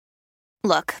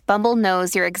Look, Bumble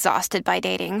knows you're exhausted by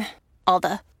dating. All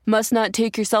the must not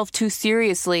take yourself too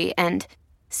seriously and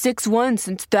 6'1"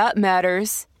 since that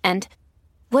matters. And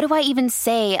what do I even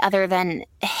say other than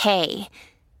hey?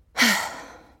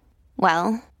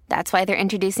 Well, that's why they're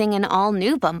introducing an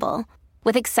all-new Bumble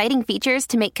with exciting features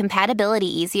to make compatibility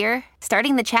easier,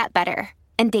 starting the chat better,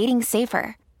 and dating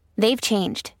safer. They've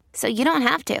changed, so you don't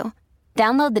have to.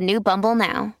 Download the new Bumble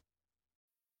now.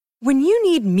 When you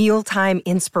need mealtime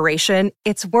inspiration,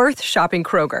 it's worth shopping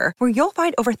Kroger, where you'll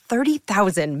find over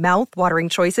 30,000 mouth-watering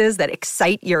choices that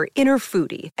excite your inner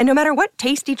foodie. And no matter what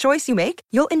tasty choice you make,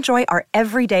 you'll enjoy our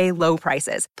everyday low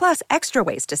prices, plus extra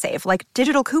ways to save, like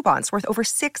digital coupons worth over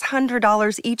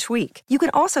 $600 each week. You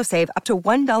can also save up to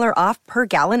 $1 off per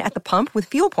gallon at the pump with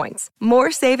fuel points.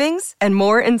 More savings and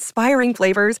more inspiring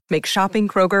flavors make shopping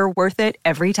Kroger worth it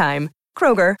every time.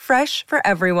 Kroger, fresh for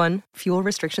everyone. Fuel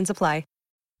restrictions apply.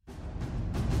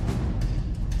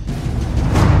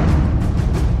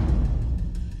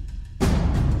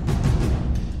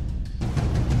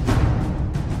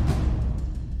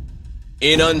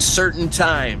 In uncertain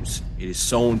times, it is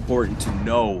so important to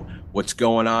know what's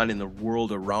going on in the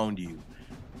world around you.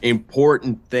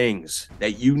 Important things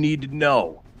that you need to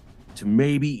know to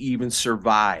maybe even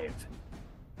survive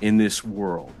in this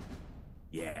world.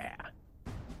 Yeah.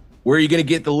 Where are you going to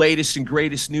get the latest and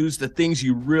greatest news, the things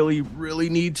you really, really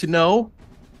need to know?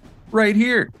 Right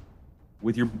here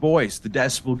with your boys, the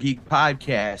Decibel Geek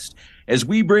Podcast, as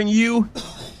we bring you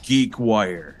Geek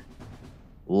Wire.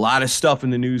 A lot of stuff in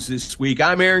the news this week.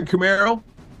 I'm Aaron Camaro,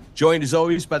 joined as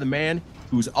always by the man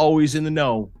who's always in the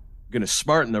know, going to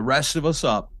smarten the rest of us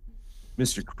up,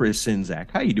 Mr. Chris Czynszak.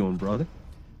 How you doing, brother?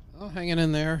 Oh, hanging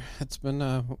in there. It's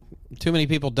been too many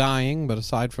people dying, but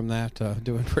aside from that,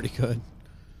 doing pretty good.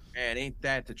 Man, ain't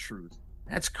that the truth?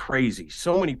 That's crazy.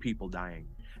 So many people dying.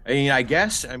 I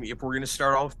guess if we're going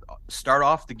to start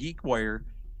off the Geek Wire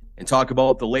and talk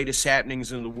about the latest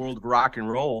happenings in the world of rock and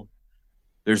roll,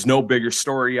 there's no bigger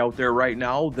story out there right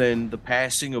now than the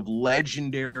passing of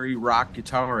legendary rock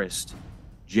guitarist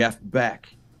Jeff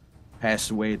Beck.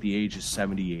 Passed away at the age of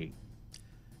 78.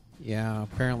 Yeah,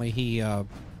 apparently he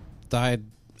died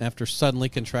after suddenly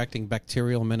contracting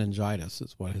bacterial meningitis,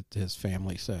 is what his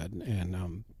family said.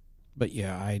 And but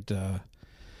yeah,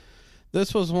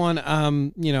 this was one.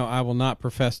 I will not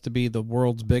profess to be the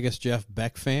world's biggest Jeff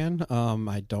Beck fan.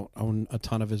 I don't own a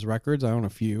ton of his records. I own a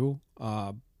few,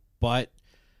 but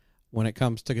when it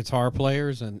comes to guitar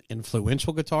players and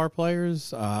influential guitar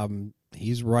players,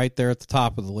 he's right there at the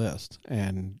top of the list.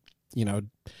 And,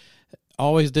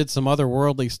 always did some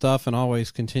otherworldly stuff and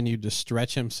always continued to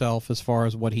stretch himself as far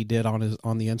as what he did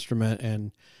on the instrument.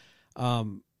 And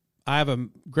I have a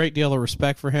great deal of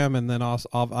respect for him. And then also,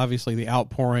 obviously, the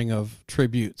outpouring of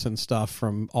tributes and stuff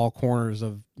from all corners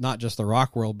of not just the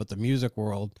rock world, but the music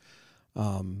world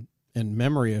in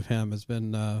memory of him has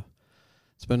been...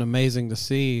 It's been amazing to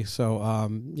see. So,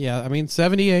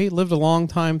 78, lived a long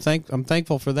time. I'm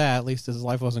thankful for that. At least his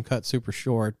life wasn't cut super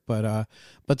short. But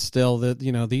still,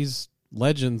 these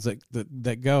legends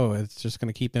that go, it's just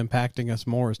going to keep impacting us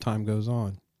more as time goes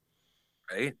on.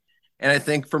 Right. And I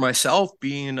think for myself,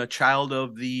 being a child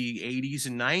of the 80s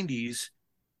and 90s,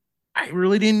 I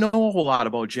really didn't know a whole lot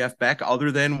about Jeff Beck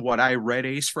other than what I read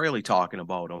Ace Frehley talking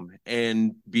about him.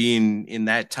 And being in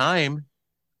that time,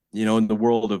 in the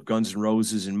world of Guns N'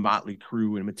 Roses and Motley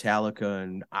Crue and Metallica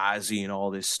and Ozzy and all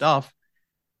this stuff,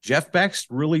 Jeff Beck's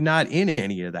really not in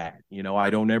any of that. I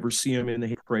don't ever see him in the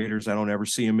Hit Paraders. I don't ever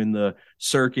see him in the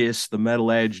Circus, the Metal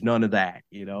Edge, none of that,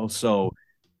 So,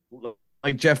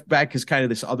 like, Jeff Beck is kind of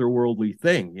this otherworldly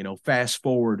thing, fast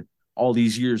forward all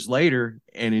these years later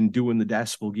and in doing the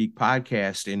Decibel Geek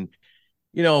Podcast. And,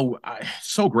 I'm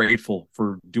so grateful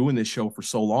for doing this show for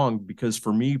so long because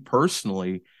for me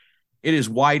personally, it has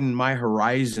widened my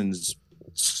horizons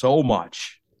so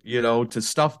much, to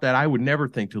stuff that I would never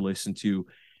think to listen to.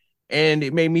 And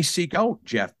it made me seek out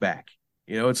Jeff Beck.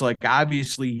 It's like,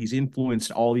 obviously he's influenced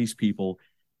all these people.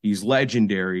 He's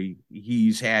legendary.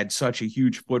 He's had such a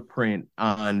huge footprint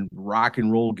on rock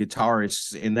and roll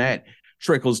guitarists, and that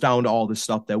trickles down to all the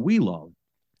stuff that we love.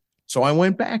 So I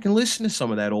went back and listened to some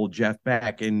of that old Jeff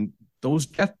Beck, and those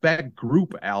Jeff Beck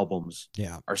group albums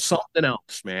are something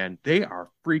else, man. They are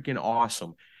freaking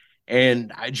awesome.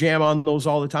 And I jam on those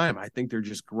all the time. I think they're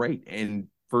just great. And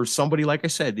for somebody, like I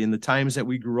said, in the times that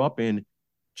we grew up in,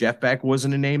 Jeff Beck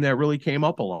wasn't a name that really came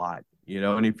up a lot,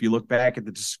 and if you look back at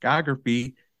the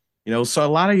discography, so a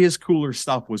lot of his cooler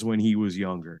stuff was when he was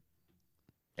younger.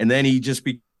 And then he just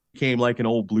became like an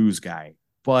old blues guy.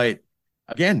 But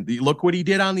again, look what he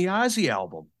did on the Ozzy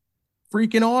album.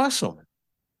 Freaking awesome.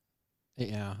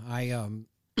 Yeah,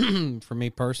 for me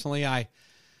personally, I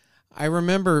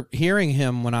remember hearing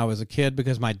him when I was a kid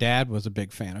because my dad was a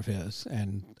big fan of his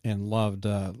and loved,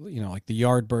 like the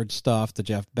Yardbird stuff, the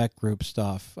Jeff Beck Group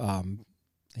stuff.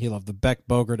 He loved the Beck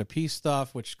Bogart Peace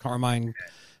stuff, which Carmine,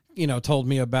 told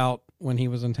me about when he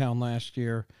was in town last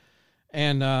year.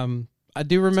 And I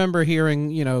do remember hearing,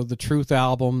 the Truth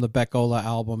album, the Beck-Ola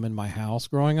album in my house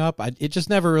growing up. It just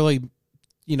never really,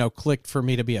 clicked for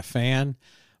me to be a fan.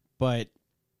 But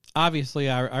obviously,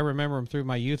 I remember him through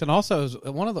my youth. And also,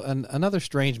 one of another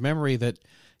strange memory that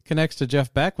connects to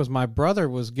Jeff Beck was my brother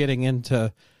was getting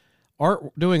into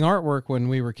doing artwork when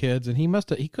we were kids, and he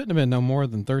couldn't have been no more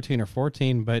than 13 or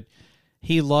 14, but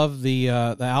he loved the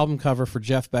album cover for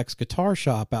Jeff Beck's Guitar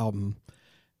Shop album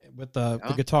with the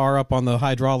guitar up on the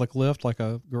hydraulic lift like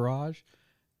a garage.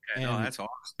 Yeah, no, that's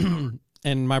awesome.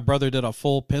 And my brother did a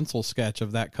full pencil sketch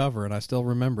of that cover, and I still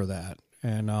remember that.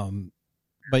 And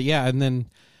but yeah, and then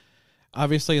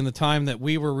obviously in the time that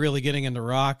we were really getting into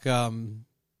rock,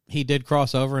 he did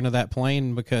cross over into that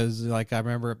plane because, like, I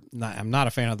remember, I'm not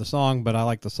a fan of the song, but I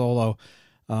like the solo.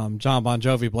 John Bon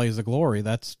Jovi, Blaze of Glory.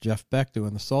 That's Jeff Beck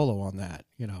doing the solo on that.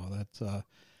 That's I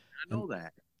know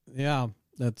that. Yeah,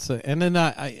 that's and then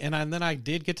I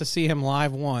did get to see him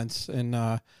live once in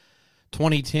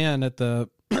 2010 at the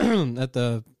at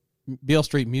the Beale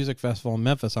Street Music Festival in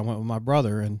Memphis. I went with my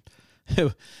brother, and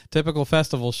typical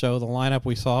festival show. The lineup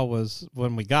we saw was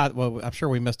when we got. Well, I'm sure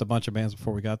we missed a bunch of bands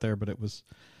before we got there, but it was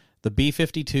the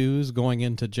B-52s going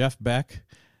into Jeff Beck,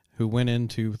 who went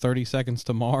into 30 Seconds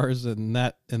to Mars, and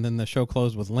then the show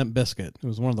closed with Limp Bizkit. It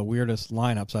was one of the weirdest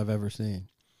lineups I've ever seen.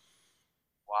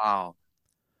 Wow.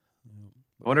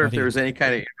 I wonder if there was any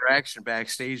kind of interaction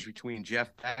backstage between Jeff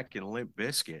Beck and Limp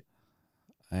Bizkit.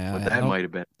 What that might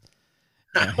have been.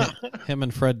 Yeah, him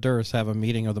and Fred Durst have a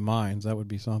meeting of the minds. That would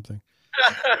be something.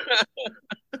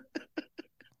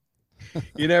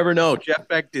 You never know. Jeff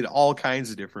Beck did all kinds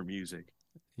of different music.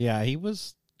 Yeah, he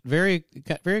was very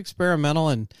experimental,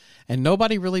 and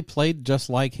nobody really played just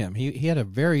like him. He had a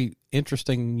very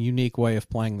interesting, unique way of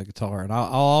playing the guitar, and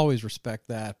I'll always respect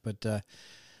that. But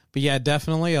yeah,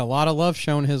 definitely a lot of love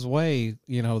shown his way,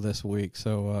 this week.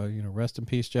 So rest in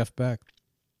peace, Jeff Beck.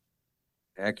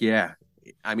 Heck yeah.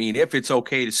 I mean, if it's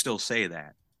okay to still say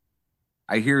that.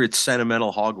 I hear it's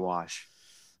sentimental hogwash.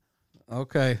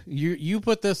 Okay. You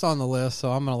put this on the list,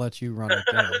 so I'm going to let you run it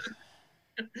down.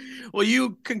 Well,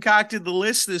 you concocted the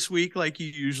list this week like you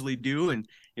usually do. And,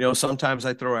 sometimes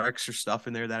I throw extra stuff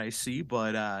in there that I see.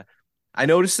 But I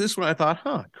noticed this when I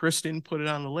thought, Chris didn't put it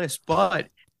on the list. But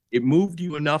it moved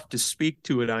you enough to speak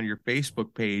to it on your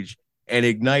Facebook page and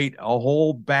ignite a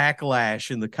whole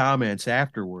backlash in the comments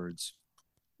afterwards.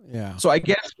 Yeah. So I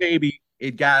guess maybe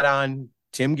it got on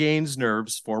Tim Gaines'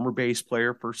 nerves, former bass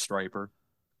player for Stryper,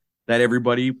 that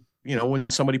everybody, when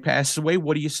somebody passes away,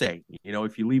 what do you say?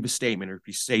 If you leave a statement or if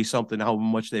you say something, how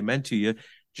much they meant to you,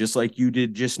 just like you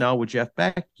did just now with Jeff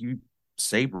Beck, you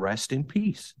say rest in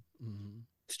peace. Mm-hmm.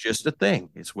 It's just a thing.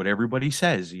 It's what everybody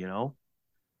says,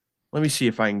 Let me see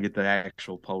if I can get the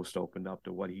actual post opened up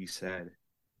to what he said.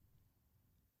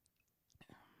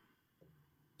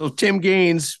 So Tim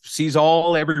Gaines sees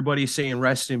everybody saying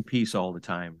rest in peace all the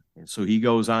time. And so he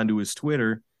goes onto his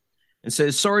Twitter and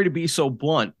says, sorry to be so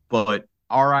blunt, but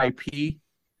RIP,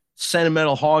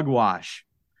 sentimental hogwash.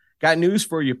 Got news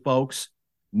for you, folks.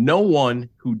 No one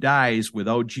who dies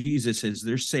without Jesus as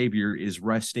their savior is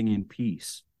resting in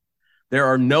peace. There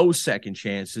are no second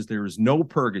chances. There is no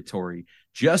purgatory,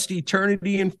 just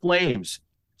eternity in flames,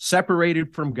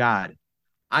 separated from God.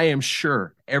 I am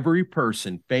sure every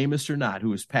person, famous or not,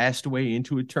 who has passed away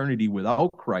into eternity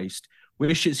without Christ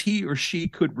wishes he or she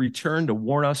could return to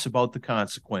warn us about the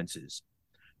consequences.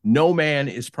 No man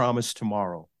is promised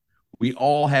tomorrow. We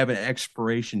all have an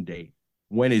expiration date.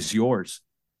 When is yours?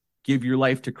 Give your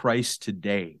life to Christ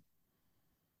today.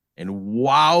 And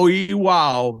wowie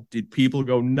wow, did people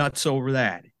go nuts over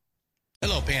that.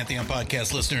 Hello, Pantheon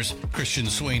Podcast listeners. Christian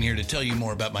Swain here to tell you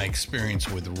more about my experience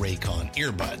with Raycon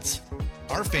earbuds.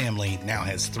 Our family now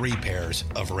has 3 pairs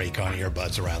of Raycon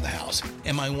earbuds around the house,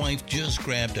 and my wife just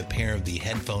grabbed a pair of the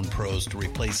Headphone Pros to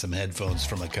replace some headphones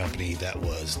from a company that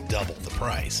was double the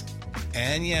price.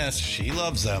 And yes, she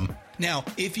loves them. Now,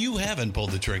 if you haven't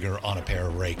pulled the trigger on a pair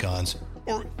of Raycons,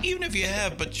 or even if you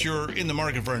have, but you're in the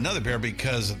market for another pair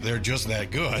because they're just that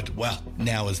good, well,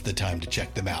 now is the time to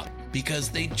check them out, because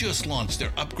they just launched their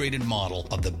upgraded model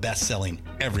of the best-selling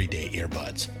everyday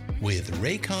earbuds. with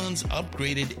Raycon's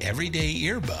upgraded everyday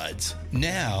earbuds.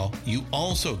 Now, you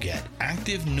also get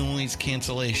active noise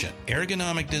cancellation,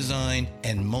 ergonomic design,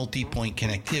 and multi-point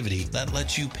connectivity that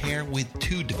lets you pair with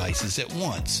 2 devices at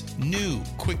once. New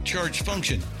quick charge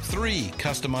function, 3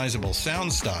 customizable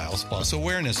sound styles, plus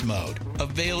awareness mode.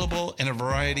 Available in a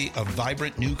variety of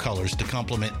vibrant new colors to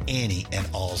complement any and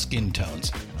all skin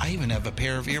tones. I even have a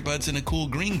pair of earbuds in a cool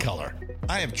green color.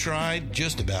 I have tried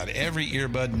just about every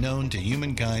earbud known to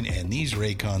humankind, and these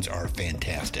Raycons are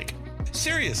fantastic.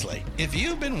 Seriously, if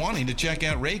you've been wanting to check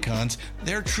out Raycons,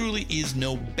 there truly is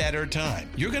no better time.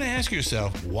 You're going to ask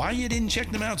yourself why you didn't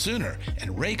check them out sooner,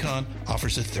 and Raycon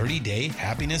offers a 30-day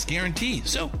happiness guarantee.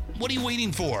 So what are you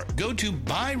waiting for? Go to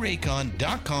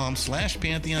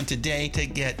buyraycon.com/Pantheon today to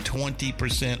get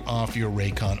 20% off your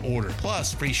Raycon order,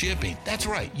 plus free shipping. That's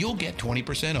right, you'll get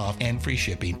 20% off and free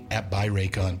shipping at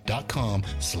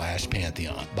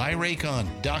buyraycon.com/Pantheon.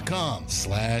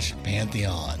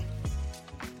 buyraycon.com/Pantheon.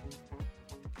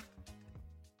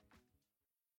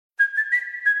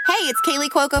 Hey, it's Kaylee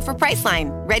Cuoco for Priceline.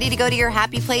 Ready to go to your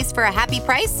happy place for a happy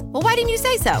price? Well, why didn't you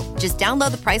say so? Just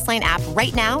download the Priceline app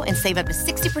right now and save up to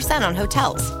 60% on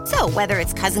hotels. So whether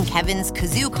it's Cousin Kevin's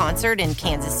Kazoo Concert in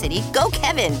Kansas City, go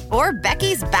Kevin, or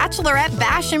Becky's Bachelorette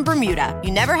Bash in Bermuda,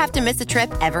 you never have to miss a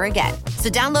trip ever again. So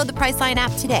download the Priceline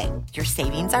app today. Your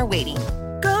savings are waiting.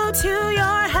 Go to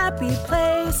your happy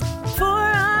place for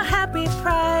a happy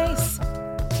price.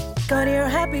 Go to your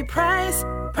happy price,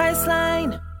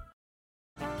 Priceline.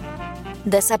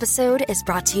 This episode is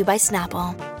brought to you by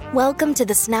Snapple. Welcome to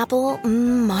the Snapple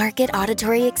Market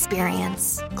Auditory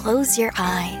Experience. Close your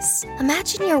eyes.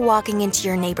 Imagine you're walking into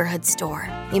your neighborhood store.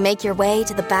 You make your way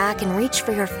to the back and reach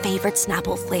for your favorite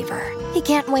Snapple flavor. You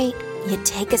can't wait. You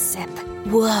take a sip.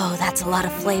 Whoa, that's a lot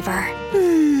of flavor.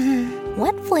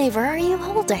 What flavor are you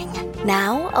holding?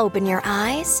 Now open your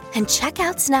eyes and check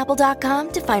out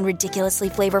Snapple.com to find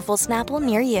ridiculously flavorful Snapple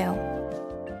near you.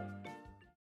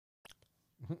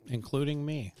 Including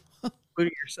me.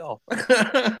 Including yourself.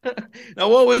 Now,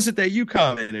 what was it that you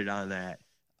commented on that?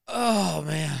 Oh,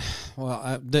 man.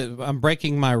 Well, I'm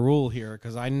breaking my rule here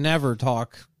because I never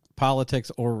talk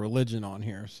politics or religion on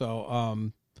here.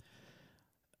 So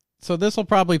this will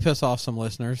probably piss off some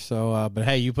listeners. So, but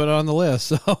hey, you put it on the list,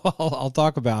 so I'll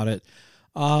talk about it.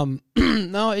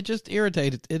 No, it just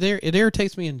irritated. It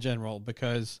irritates me in general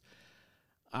because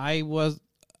I was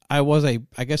I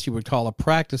guess you would call a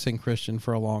practicing Christian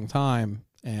for a long time.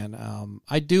 And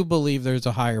I do believe there's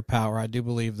a higher power. I do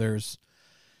believe there's,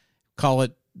 call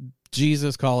it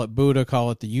Jesus, call it Buddha, call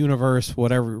it the universe,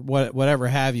 whatever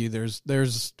have you.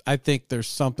 I think there's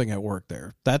something at work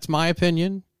there. That's my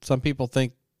opinion. Some people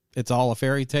think it's all a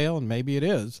fairy tale, and maybe it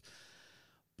is.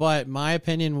 But my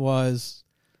opinion was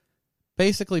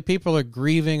basically people are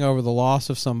grieving over the loss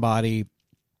of somebody,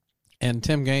 and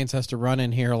Tim Gaines has to run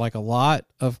in here like a lot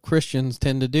of Christians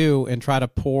tend to do and try to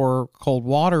pour cold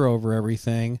water over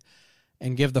everything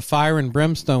and give the fire and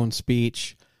brimstone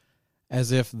speech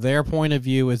as if their point of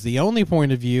view is the only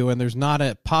point of view, and there's not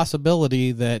a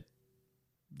possibility that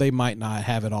they might not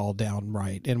have it all down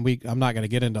right. And I'm not going to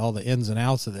get into all the ins and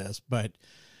outs of this, but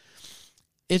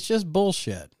it's just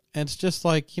bullshit. And it's just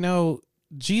like,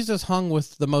 Jesus hung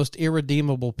with the most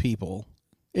irredeemable people.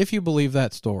 If you believe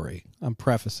that story, I'm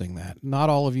prefacing that. Not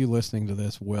all of you listening to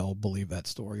this will believe that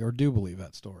story or do believe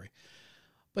that story.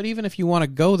 But even if you want to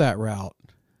go that route,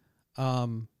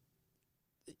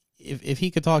 if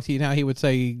he could talk to you now, he would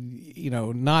say,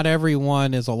 not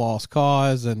everyone is a lost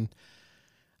cause. And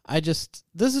this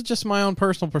is just my own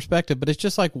personal perspective, but it's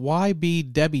just like, why be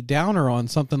Debbie Downer on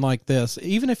something like this?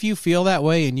 Even if you feel that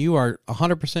way and you are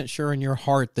 100% sure in your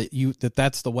heart that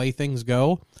that's the way things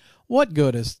go, what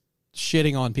good is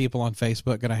shitting on people on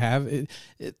Facebook going to have?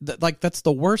 That's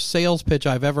the worst sales pitch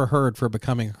I've ever heard for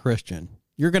becoming a Christian.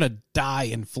 You're going to die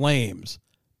in flames,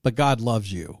 but God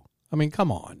loves you. I mean,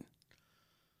 come on.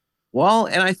 Well,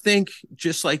 and I think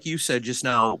just like you said just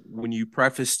now, when you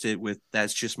prefaced it with,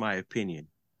 that's just my opinion.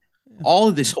 All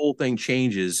of this whole thing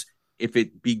changes if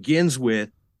it begins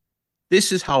with,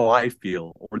 this is how I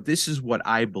feel, or this is what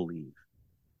I believe.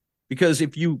 Because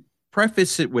if you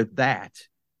preface it with that,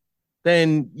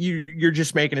 then you're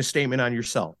just making a statement on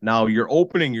yourself. Now you're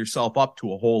opening yourself up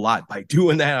to a whole lot by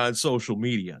doing that on social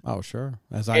media. Oh, sure.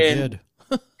 As I did.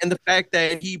 And the fact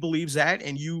that he believes that,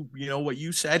 and you know what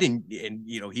you said, and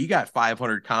he got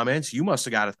 500 comments. You must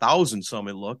have got 1,000. Some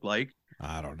it looked like.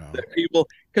 I don't know. People,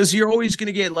 because you're always going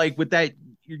to get like with that.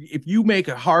 If you make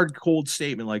a hard, cold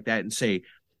statement like that and say,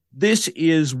 "This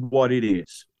is what it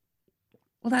is,"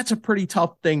 well, that's a pretty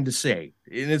tough thing to say,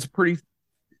 and it's a pretty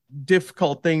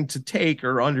difficult thing to take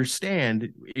or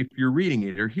understand if you're reading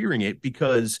it or hearing it,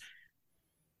 because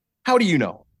How do you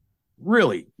know?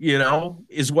 Really,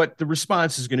 is what the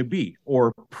response is going to be,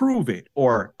 or prove it,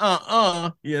 or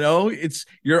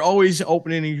you're always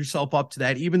opening yourself up to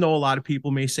that, even though a lot of people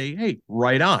may say, hey,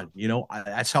 right on,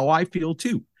 that's how I feel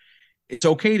too. It's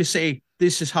okay to say,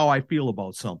 this is how I feel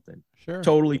about something. Sure.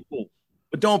 Totally cool.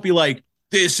 But don't be like,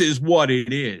 this is what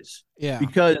it is. Yeah.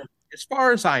 Because as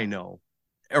far as I know,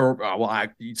 there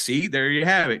you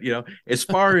have it. As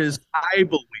far as I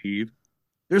believe,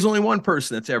 there's only one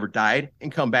person that's ever died and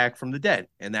come back from the dead,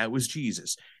 and that was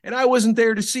Jesus. And I wasn't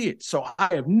there to see it, so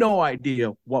I have no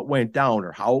idea what went down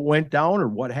or how it went down or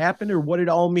what happened or what it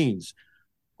all means.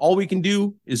 All we can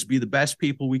do is be the best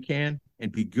people we can and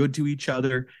be good to each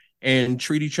other and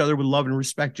treat each other with love and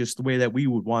respect, just the way that we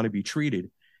would want to be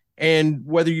treated. And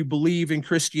whether you believe in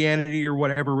Christianity or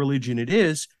whatever religion it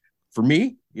is, for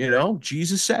me,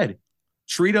 Jesus said,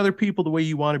 treat other people the way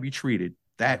you want to be treated.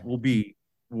 That will be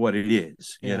what it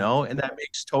is, and that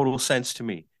makes total sense to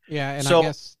me. Yeah. And I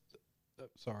guess,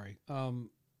 sorry.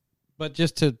 But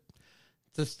just to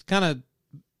kind of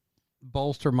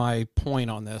bolster my point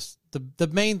on this, the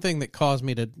main thing that caused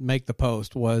me to make the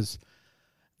post was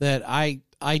that I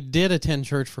did attend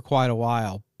church for quite a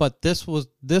while, but this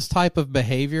type of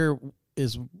behavior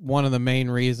is one of the main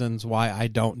reasons why I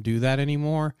don't do that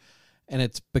anymore. And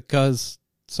it's because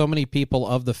so many people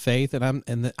of the faith,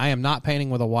 and I am not painting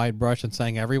with a wide brush and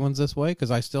saying everyone's this way,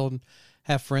 because I still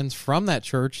have friends from that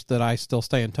church that I still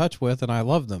stay in touch with, and I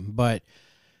love them. But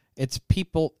it's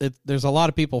people. There's a lot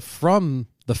of people from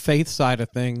the faith side of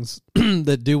things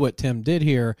that do what Tim did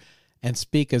here and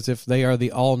speak as if they are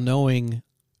the all-knowing,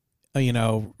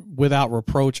 without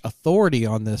reproach authority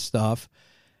on this stuff.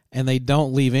 And they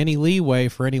don't leave any leeway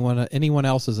for anyone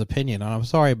else's opinion. And I'm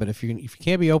sorry, but if you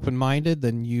can't be open-minded,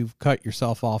 then you've cut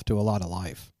yourself off to a lot of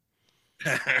life.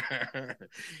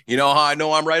 You know how I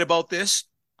know I'm right about this?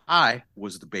 I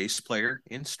was the bass player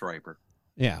in Stryper.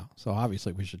 Yeah, so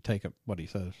obviously we should take what he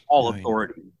says. All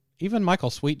authority. Even Michael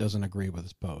Sweet doesn't agree with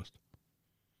his post.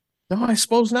 No, I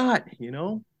suppose not.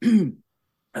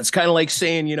 That's kind of like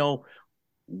saying,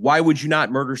 why would you not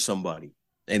murder somebody?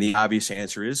 And the obvious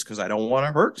answer is because I don't want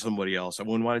to hurt somebody else. I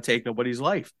wouldn't want to take nobody's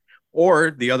life.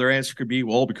 Or the other answer could be,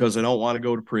 well, because I don't want to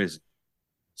go to prison.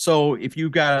 So if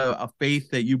you've got a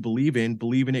faith that you believe in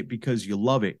it because you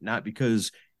love it, not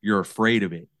because you're afraid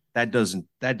of it. That doesn't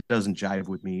jive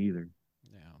with me either.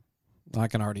 Yeah, I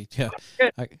can already. Yeah.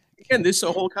 Again, this is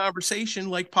a whole conversation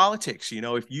like politics.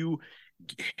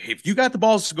 If you got the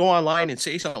balls to go online and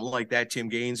say something like that, Tim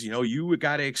Gaines, you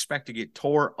got to expect to get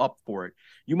tore up for it.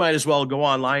 You might as well go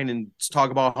online and talk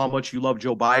about how much you love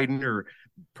Joe Biden or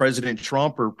President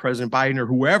Trump or President Biden or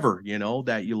whoever,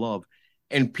 that you love.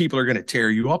 And people are going to tear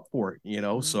you up for it,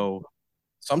 Mm-hmm. So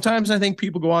sometimes I think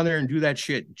people go on there and do that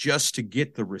shit just to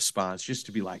get the response, just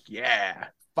to be like, yeah,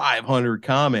 500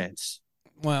 comments.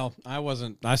 Well,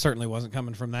 I certainly wasn't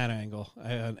coming from that angle.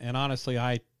 And honestly,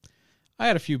 I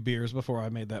had a few beers before I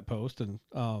made that post, and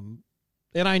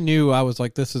I knew I was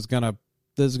like, this is gonna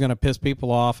piss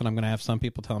people off, and I'm gonna have some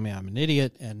people tell me I'm an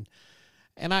idiot, and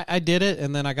I did it,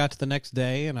 and then I got to the next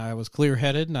day, and I was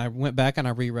clear-headed, and I went back and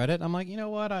I reread it. I'm like, you know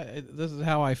what, this is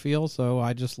how I feel, so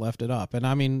I just left it up. And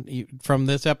I mean, from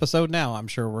this episode now, I'm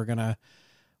sure we're gonna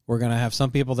have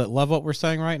some people that love what we're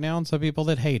saying right now, and some people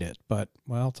that hate it. But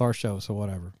well, it's our show, so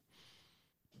whatever.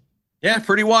 Yeah,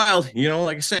 pretty wild.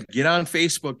 Like I said, get on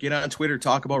Facebook, get on Twitter,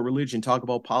 talk about religion, talk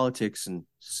about politics, and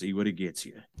see what it gets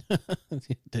you.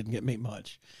 It didn't get me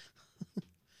much.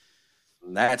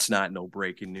 That's not no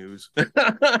breaking news.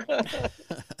 I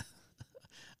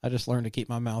just learned to keep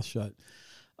my mouth shut.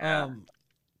 All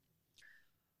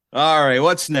right,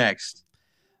 what's next?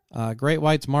 Great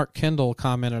White's Mark Kendall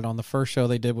commented on the first show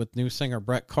they did with new singer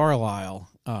Brett Carlisle.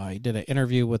 He did an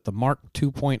interview with the Mark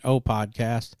 2.0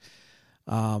 podcast.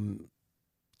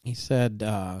 He said,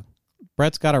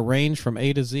 Brett's got a range from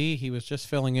A to Z. He was just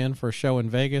filling in for a show in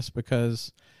Vegas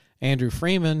because Andrew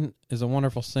Freeman is a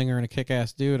wonderful singer and a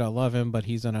kick-ass dude. I love him, but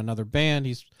he's in another band.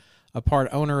 He's a part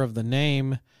owner of the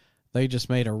Name. They just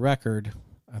made a record.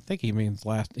 I think he means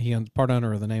part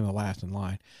owner of the Name of Last in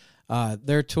Line.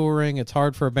 They're touring. It's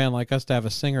hard for a band like us to have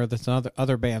a singer that's in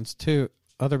other bands too.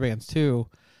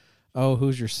 Oh,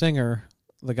 who's your singer?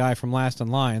 The guy from Last in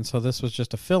Line. So this was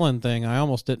just a fill-in thing. I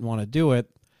almost didn't want to do it.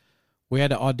 We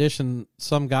had to audition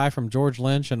some guy from George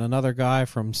Lynch and another guy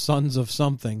from Sons of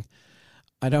Something.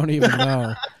 I don't even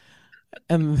know.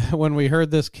 And when we heard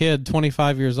this kid,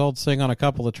 25 years old, sing on a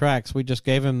couple of tracks, we just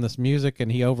gave him this music and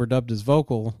he overdubbed his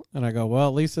vocal. And I go, well,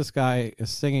 at least this guy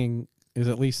is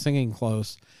at least singing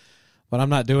close. But I'm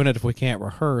not doing it if we can't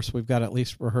rehearse. We've got to at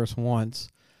least rehearse once.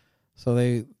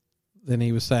 So then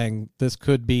he was saying this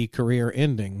could be career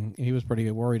ending. He was pretty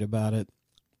worried about it.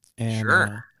 And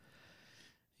Sure.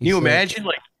 Can you imagine,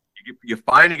 like, you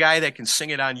find a guy that can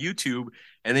sing it on YouTube,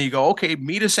 and then you go, okay,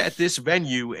 meet us at this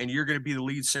venue, and you're going to be the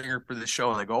lead singer for the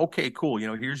show. And they go, okay, cool.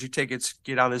 Here's your tickets.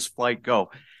 Get on this flight.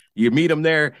 Go. You meet him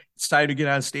there. It's time to get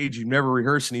on stage. You've never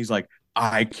rehearsed. And he's like,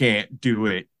 I can't do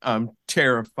it. I'm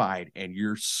terrified. And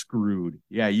you're screwed.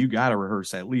 Yeah, you got to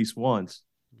rehearse at least once.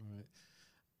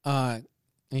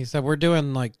 He said, we're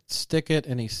doing like Stick It,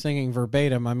 and he's singing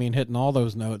verbatim. I mean, hitting all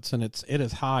those notes, and it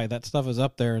is high. That stuff is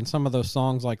up there. And some of those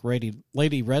songs like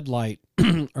Lady Red Light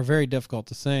are very difficult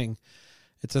to sing.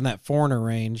 It's in that Foreigner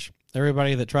range.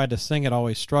 Everybody that tried to sing it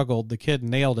always struggled. The kid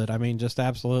nailed it. I mean, just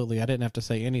absolutely. I didn't have to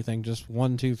say anything. Just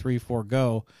 1, 2, 3, 4,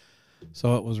 go.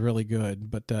 So it was really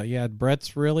good. But yeah,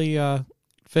 Brett's really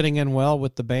fitting in well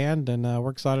with the band, and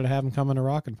we're excited to have him come into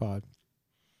Rockin' Pod.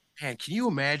 Man, can you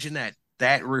imagine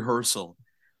that rehearsal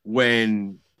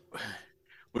when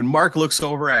Mark looks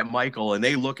over at Michael and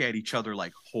they look at each other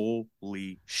like,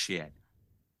 holy shit.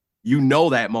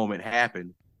 That moment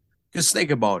happened. Just think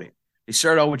about it. They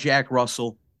started out with Jack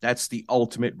Russell. That's the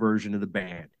ultimate version of the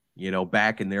band,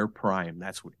 back in their prime.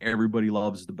 That's what everybody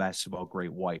loves the best about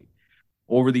Great White.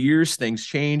 Over the years, things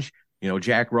change.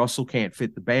 Jack Russell can't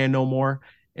fit the band no more.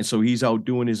 And so he's out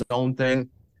doing his own thing.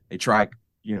 They try,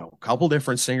 a couple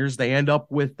different singers. They end up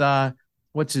with,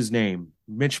 what's his name?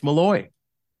 Mitch Malloy.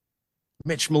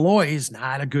 Mitch Malloy is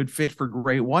not a good fit for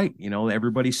Great White.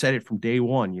 Everybody said it from day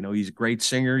one. He's a great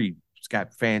singer. He's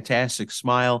got fantastic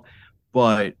smile,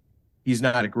 but he's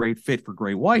not a great fit for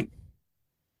Great White.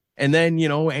 And then,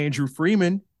 Andrew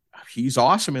Freeman, he's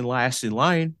awesome in Last in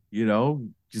Line.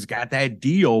 He's got that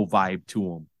Dio vibe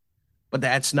to him. But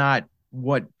that's not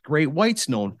what Great White's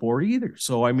known for either.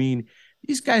 So, I mean,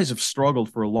 these guys have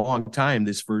struggled for a long time,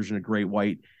 this version of Great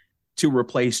White, to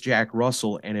replace Jack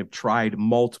Russell, and have tried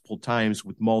multiple times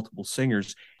with multiple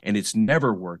singers, and it's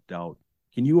never worked out.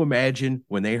 Can you imagine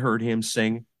when they heard him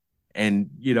sing? And,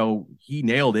 he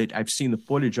nailed it. I've seen the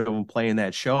footage of him playing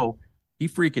that show. He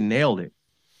freaking nailed it.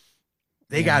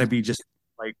 They got to be just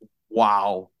like,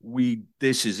 wow,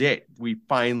 this is it. We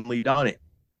finally done it.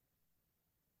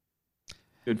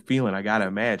 Good feeling, I got to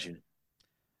imagine.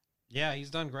 Yeah, he's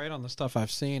done great on the stuff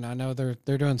I've seen. I know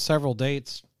they're doing several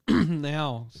dates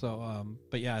now. So,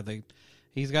 but yeah,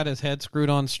 he's got his head screwed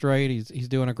on straight. He's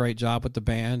doing a great job with the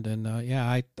band, and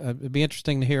it'd be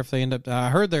interesting to hear if they end up. I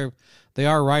heard they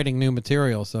are writing new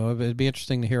material, so it'd be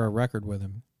interesting to hear a record with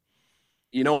him.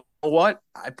 You know what?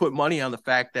 I put money on the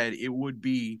fact that it would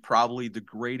be probably the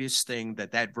greatest thing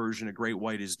that version of Great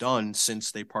White has done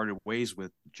since they parted ways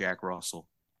with Jack Russell.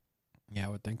 Yeah, I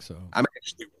would think so. I'm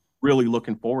actually really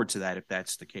looking forward to that if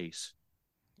that's the case.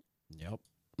 Yep.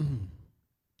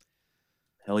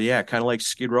 Hell yeah, kind of like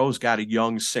Skid Row's got a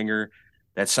young singer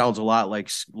that sounds a lot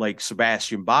like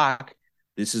Sebastian Bach.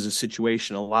 This is a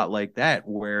situation a lot like that,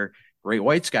 where Great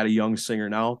White's got a young singer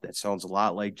now that sounds a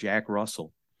lot like Jack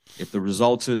Russell. If the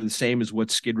results are the same as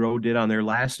what Skid Row did on their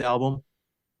last album,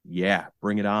 yeah,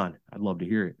 bring it on. I'd love to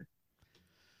hear it.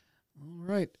 All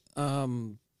right.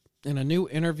 In a new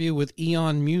interview with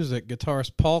Eon Music,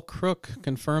 guitarist Paul Crook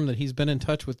confirmed that he's been in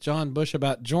touch with John Bush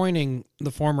about joining the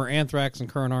former Anthrax and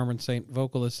current Armored Saint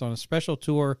vocalists on a special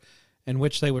tour in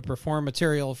which they would perform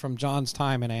material from John's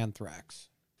time in Anthrax.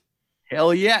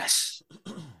 Hell yes.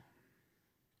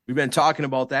 We've been talking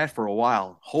about that for a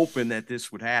while, hoping that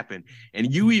this would happen.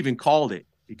 And you even called it,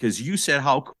 because you said,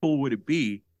 how cool would it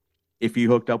be if he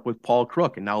hooked up with Paul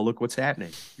Crook? And now look what's happening.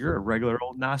 You're a regular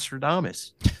old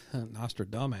Nostradamus.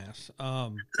 Nostradamus.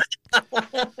 No,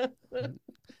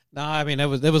 I mean, it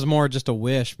was more just a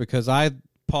wish, because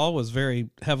Paul was very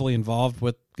heavily involved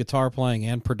with guitar playing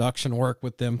and production work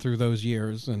with them through those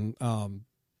years. And,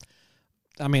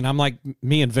 I mean, I'm like,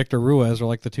 me and Victor Ruiz are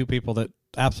like the two people that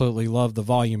absolutely love the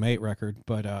Volume 8 record,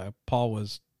 but Paul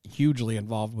was hugely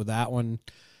involved with that one.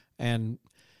 And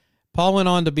Paul went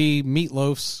on to be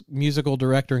Meatloaf's musical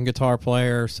director and guitar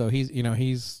player, so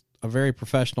he's a very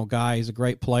professional guy. He's a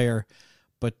great player.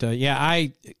 But yeah,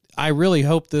 I really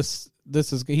hope this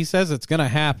is. He says it's going to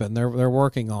happen. They're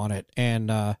working on it,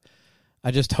 and I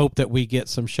just hope that we get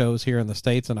some shows here in the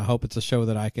States, and I hope it's a show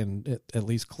that I can at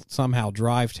least somehow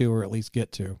drive to, or at least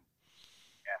get to.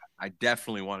 I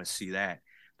definitely want to see that.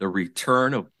 The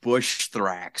return of Bush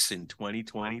Thrax in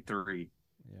 2023.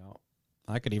 Yeah.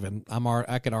 I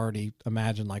could already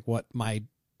imagine like what my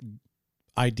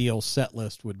ideal set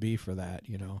list would be for that,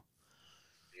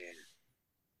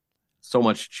 So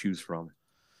much to choose from.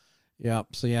 Yeah.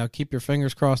 So yeah, keep your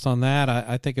fingers crossed on that.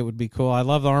 I think it would be cool. I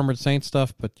love the Armored Saint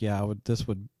stuff, but yeah,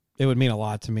 it would mean a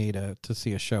lot to me to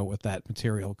see a show with that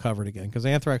material covered again, because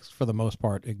Anthrax, for the most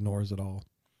part, ignores it all.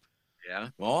 Yeah.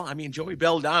 Well, I mean, Joey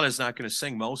Belladonna's not going to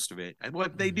sing most of it. And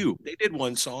what they do? They did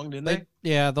one song, didn't they?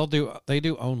 Yeah, they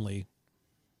do Only.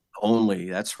 Only,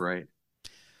 that's right.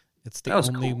 It's the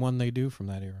only one they do from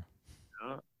that era.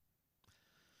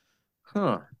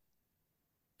 Huh.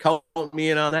 Count me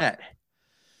in on that.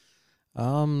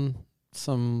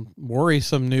 Some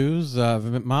worrisome news.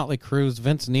 Motley Crue's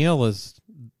Vince Neil is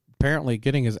apparently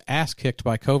getting his ass kicked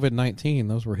by COVID-19.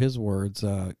 Those were his words.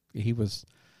 He was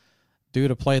due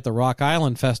to play at the Rock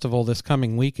Island Festival this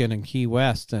coming weekend in Key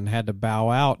West and had to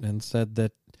bow out and said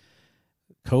that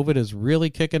COVID is really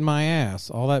kicking my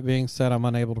ass. All that being said, I'm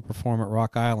unable to perform at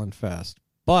Rock Island Fest.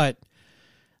 But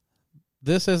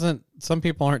this isn't, some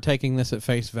people aren't taking this at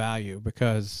face value,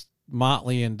 because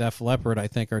Motley and Def Leppard, I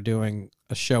think, are doing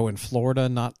a show in Florida,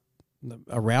 not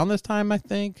around this time, I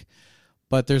think.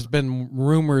 But there's been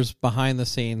rumors behind the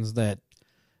scenes that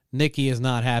Nikki is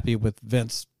not happy with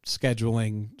Vince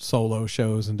scheduling solo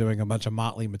shows and doing a bunch of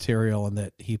Motley material, and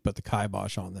that he put the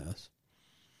kibosh on this.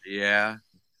 Yeah.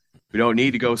 We don't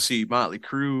need to go see Motley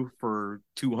Crue for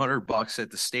 $200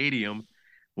 at the stadium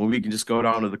when we can just go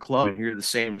down to the club and hear the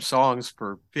same songs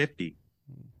for $50.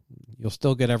 You'll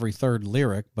still get every third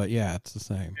lyric, but yeah, it's the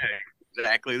same. Yeah,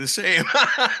 exactly the same.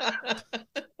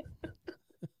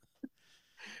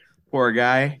 Poor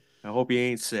guy. I hope he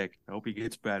ain't sick. I hope he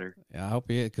gets better. Yeah, I hope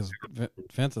he is, because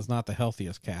Vince is not the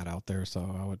healthiest cat out there,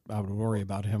 so I would worry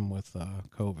about him with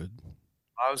COVID.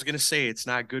 I was gonna say it's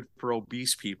not good for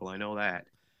obese people. I know that.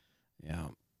 Yeah.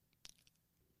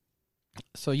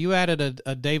 So you added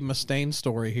a Dave Mustaine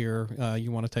story here.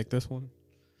 You want to take this one?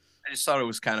 I just thought it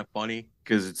was kind of funny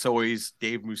because it's always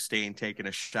Dave Mustaine taking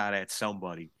a shot at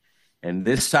somebody. And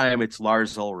this time it's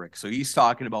Lars Ulrich. So he's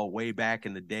talking about way back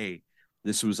in the day.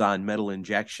 This was on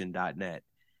metalinjection.net.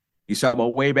 He's talking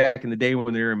about way back in the day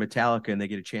when they were in Metallica and they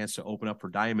get a chance to open up for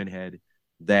Diamond Head,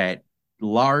 that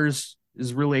Lars'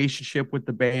 relationship with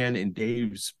the band and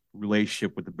Dave's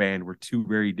relationship with the band were two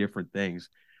very different things,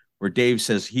 where Dave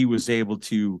says he was able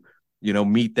to,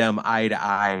 meet them eye to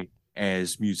eye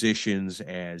as musicians,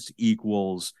 as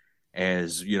equals,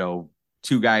 as,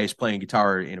 two guys playing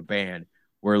guitar in a band,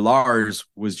 where Lars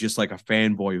was just like a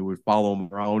fanboy who would follow him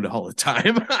around all the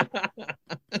time.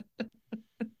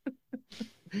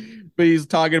 But he's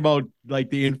talking about like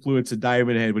the influence of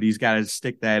Diamond Head, but he's got to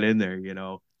stick that in there,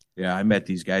 Yeah, I met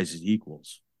these guys as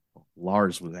equals.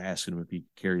 Lars was asking him if he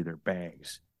could carry their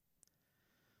bags.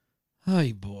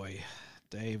 Hey, boy.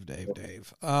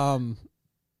 Dave.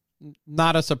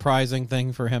 Not a surprising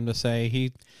thing for him to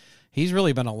say. He's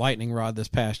really been a lightning rod this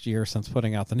past year since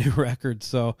putting out the new record.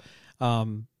 So,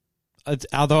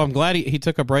 although I'm glad he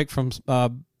took a break from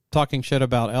talking shit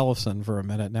about Ellefson for a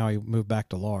minute. Now he moved back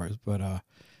to Lars, but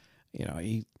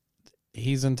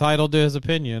he's entitled to his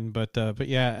opinion. But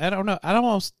yeah, I don't know. I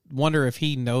almost wonder if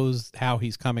he knows how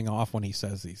he's coming off when he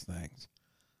says these things.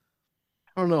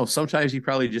 I don't know. Sometimes he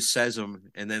probably just says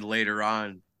them and then later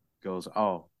on goes,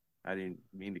 "Oh, I didn't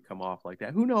mean to come off like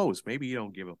that." Who knows? Maybe you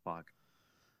don't give a fuck.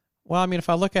 Well, I mean, if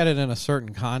I look at it in a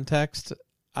certain context,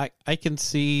 I can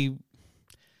see.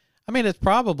 I mean, it's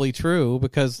probably true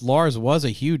because Lars was a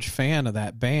huge fan of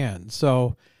that band.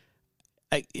 So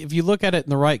if you look at it in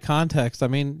the right context, I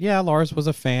mean, yeah, Lars was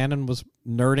a fan and was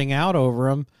nerding out over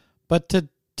him. But to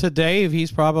Dave,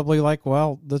 he's probably like,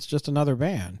 well, that's just another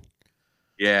band.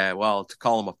 Yeah, well, to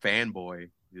call him a fanboy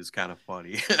is kind of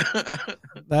funny.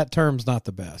 That term's not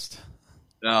the best.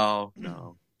 No.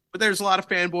 But there's a lot of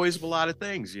fanboys of a lot of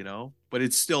things, but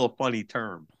it's still a funny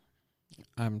term.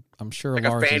 I'm sure like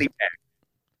Lars a fanny pack.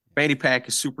 Fanny pack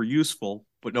is super useful,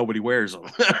 but nobody wears them.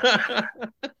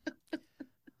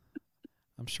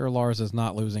 I'm sure Lars is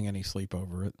not losing any sleep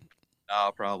over it.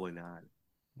 No, probably not.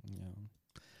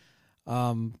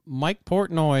 Yeah. Mike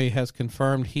Portnoy has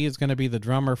confirmed he is going to be the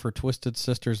drummer for Twisted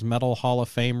Sister's Metal Hall of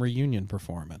Fame reunion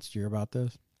performance. Do you hear about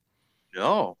this?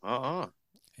 No.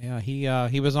 Yeah,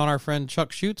 he was on our friend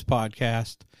Chuck Schute's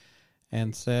podcast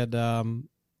and said,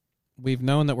 we've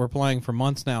known that we're playing for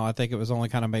months now. I think it was only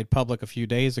kind of made public a few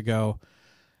days ago.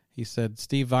 He said,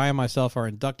 Steve Vai and myself are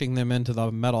inducting them into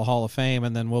the Metal Hall of Fame,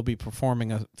 and then we'll be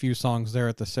performing a few songs there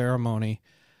at the ceremony,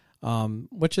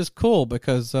 which is cool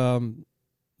because,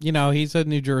 he's a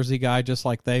New Jersey guy just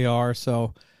like they are.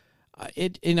 So I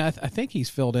think he's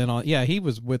filled in on,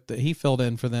 he filled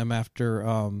in for them after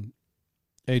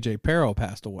AJ Pero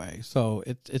passed away. So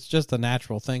it's just a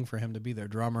natural thing for him to be their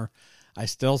drummer. I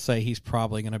still say he's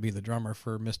probably going to be the drummer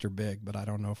for Mr. Big, but I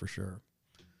don't know for sure.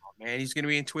 Oh, man, he's going to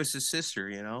be in Twisted Sister,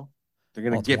 They're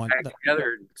going to get back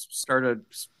together and start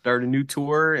a new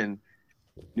tour, and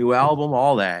New album,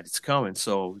 all that. It's coming.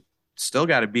 So still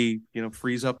got to be,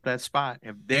 freeze up that spot.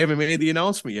 They haven't made the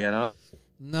announcement yet, huh?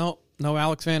 No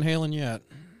Alex Van Halen yet.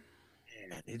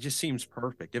 Man, it just seems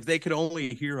perfect. If they could only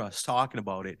hear us talking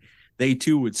about it, they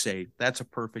too would say, that's a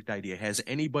perfect idea. Has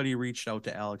anybody reached out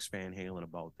to Alex Van Halen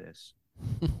about this?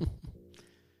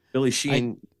 Billy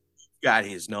Sheehan got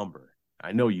his number.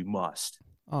 I know you must.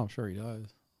 Oh, I'm sure he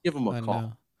does. Give him a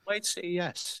call. Might say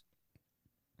yes.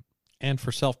 And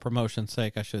for self-promotion's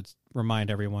sake, I should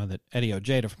remind everyone that Eddie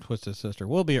Ojeda from Twisted Sister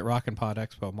will be at Rockin' Pod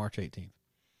Expo March 18th.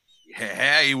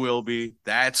 Yeah, he will be.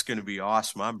 That's going to be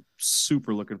awesome. I'm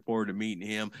super looking forward to meeting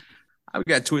him. I've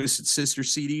got Twisted Sister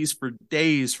CDs for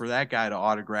days for that guy to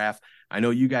autograph. I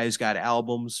know you guys got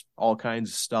albums, all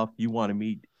kinds of stuff. You want to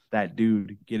meet that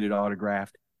dude, get it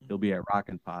autographed. He'll be at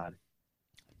Rockin' Pod.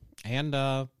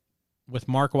 And with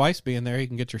Mark Weiss being there, you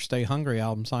can get your Stay Hungry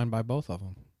album signed by both of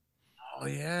them. Oh,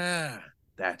 yeah.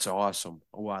 That's awesome.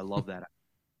 Oh, I love that.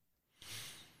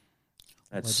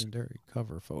 That's legendary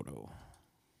cover photo.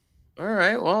 All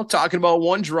right. Well, talking about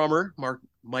one drummer,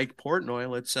 Mike Portnoy,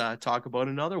 let's talk about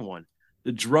another one.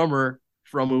 The drummer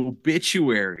from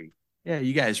Obituary. Yeah,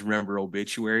 you guys remember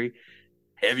Obituary.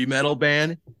 Heavy metal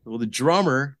band. Well, the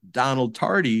drummer, Donald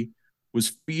Tardy,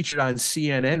 was featured on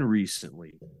CNN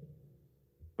recently.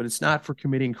 But it's not for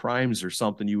committing crimes or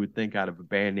something you would think out of a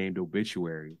band named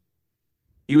Obituary.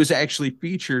 He was actually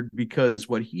featured because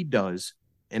what he does,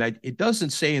 and it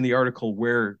doesn't say in the article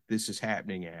where this is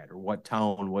happening at or what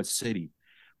town, what city,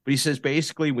 but he says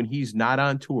basically when he's not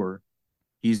on tour,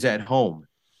 he's at home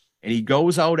and he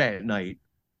goes out at night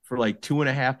for like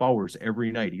 2.5 hours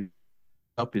every night. He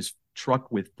up his truck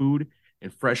with food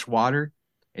and fresh water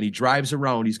and he drives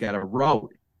around. He's got a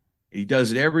route. He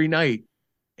does it every night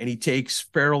and he takes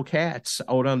feral cats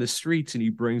out on the streets and he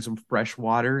brings them fresh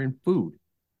water and food.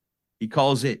 He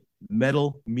calls it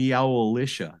Metal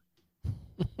Meow-alicia.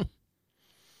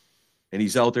 And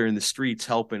he's out there in the streets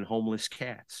helping homeless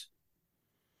cats.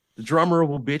 The drummer of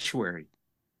Obituary.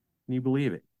 Can you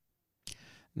believe it?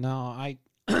 No, I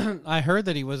I heard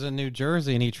that he was in New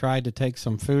Jersey and he tried to take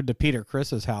some food to Peter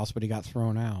Criss's house, but he got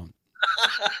thrown out.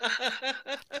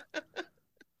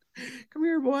 Come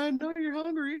here, boy. I know you're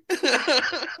hungry.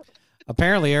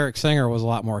 Apparently, Eric Singer was a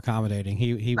lot more accommodating.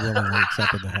 He willingly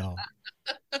accepted the help.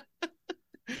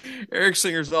 Eric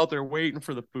Singer's out there waiting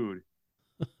for the food.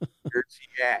 Where's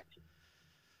he at?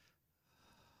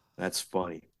 That's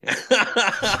funny.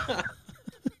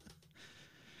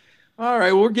 All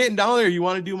right, we're getting down there. You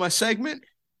want to do my segment?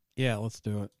 Yeah, let's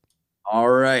do it. All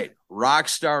right.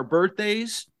 Rockstar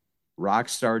birthdays,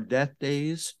 rockstar death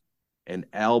days, and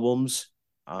albums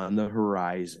on the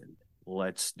horizon.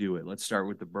 Let's do it. Let's start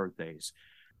with the birthdays.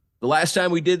 The last time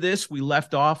we did this, we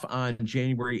left off on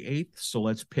January 8th, so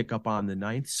let's pick up on the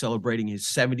 9th, celebrating his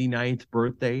 79th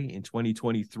birthday in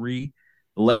 2023,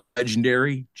 the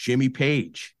legendary Jimmy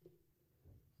Page.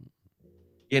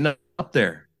 Getting up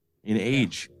there in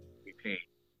age. Jimmy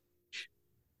Page.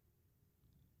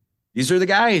 These are the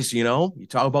guys, you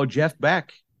talk about Jeff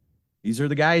Beck. These are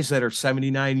the guys that are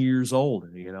 79 years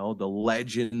old, the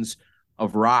legends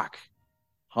of rock.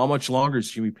 How much longer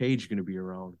is Jimmy Page going to be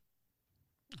around?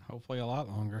 Hopefully a lot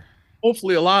longer.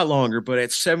 Hopefully a lot longer, but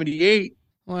at 78.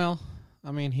 Well,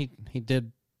 I mean, he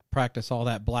did practice all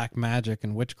that black magic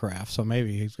and witchcraft, so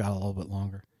maybe he's got a little bit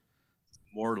longer.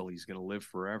 Immortal, he's going to live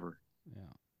forever. Yeah.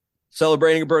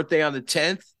 Celebrating a birthday on the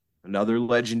 10th, another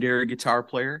legendary guitar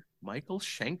player, Michael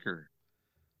Schenker.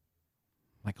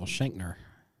 Michael Schenkner.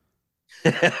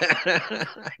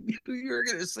 I knew you were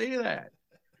going to say that.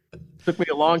 Took me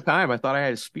a long time. I thought I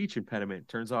had a speech impediment.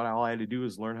 Turns out all I had to do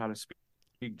is learn how to speak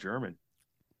German.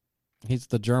 He's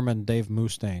the German Dave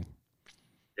Mustaine.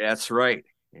 That's right.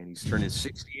 And he's turning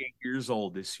 68 years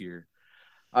old this year.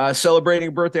 Celebrating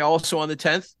a birthday also on the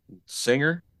 10th,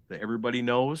 singer that everybody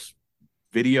knows,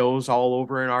 videos all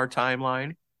over in our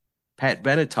timeline, Pat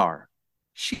Benatar.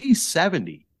 She's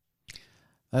 70.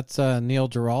 That's Neil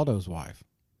Giraldo's wife.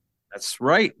 That's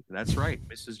right.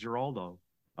 Mrs. Giraldo,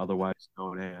 otherwise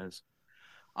known as.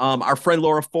 Our friend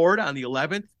Laura Ford on the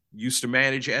 11th used to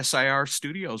manage SIR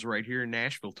Studios right here in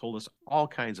Nashville, told us all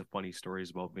kinds of funny stories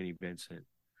about Vinnie Vincent.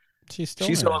 She still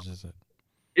manages it.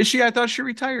 Is she? I thought she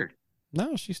retired.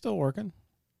 No, she's still working.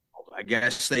 I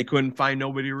guess they couldn't find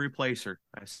nobody to replace her.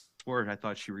 I swear, I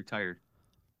thought she retired.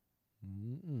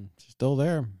 She's still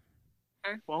there.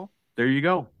 Okay, well, there you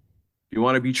go. If you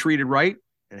want to be treated right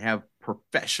and have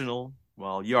professional,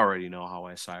 well, you already know how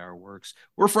SIR works.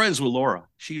 We're friends with Laura.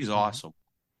 She's awesome.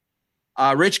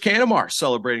 Rich Canamar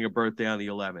celebrating a birthday on the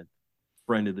 11th.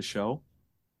 Friend of the show.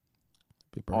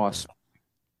 Awesome.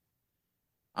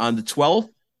 On the 12th,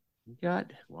 We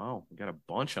got a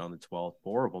bunch on the 12th,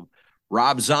 4 of them.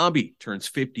 Rob Zombie turns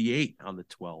 58 on the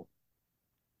 12th.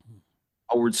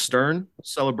 Howard Stern,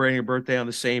 celebrating a birthday on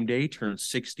the same day, turns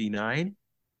 69.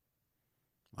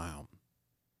 Wow.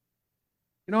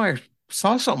 You know, I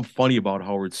saw something funny about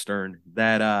Howard Stern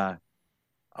that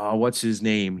what's his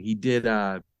name? He did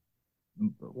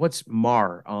what's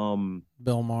Maher?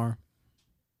 Bill Maher.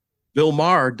 Bill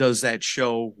Maher does that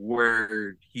show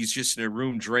where he's just in a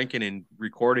room drinking and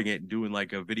recording it and doing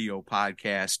like a video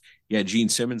podcast. He had Gene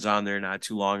Simmons on there not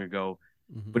too long ago,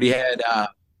 but he had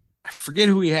I forget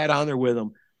who he had on there with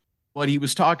him, but he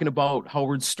was talking about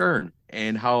Howard Stern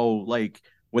and how, like,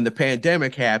 when the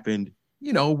pandemic happened,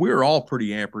 you know, we were all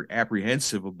pretty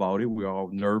apprehensive about it. We were all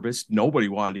nervous. Nobody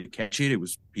wanted to catch it. It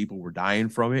was people were dying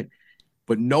from it,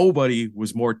 but nobody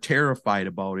was more terrified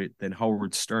about it than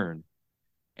Howard Stern.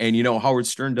 And, you know, Howard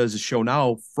Stern does a show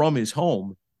now from his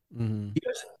home. Mm-hmm.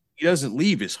 He doesn't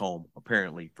leave his home,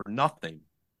 apparently, for nothing.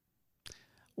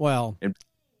 Well, and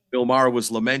Bill Maher was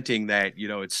lamenting that, you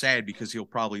know, it's sad because he'll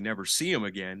probably never see him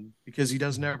again because he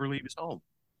doesn't ever leave his home.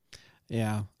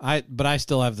 Yeah, but I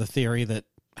still have the theory that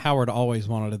Howard always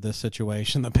wanted this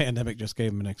situation. The pandemic just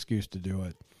gave him an excuse to do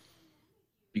it.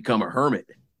 Become a hermit.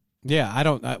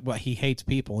 Yeah, he hates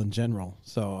people in general.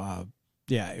 So,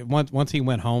 yeah, once he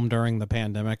went home during the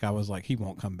pandemic, I was like, he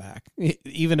won't come back.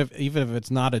 Even if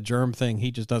it's not a germ thing,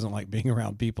 he just doesn't like being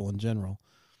around people in general.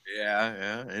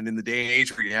 Yeah. And in the day and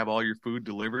age where you have all your food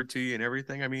delivered to you and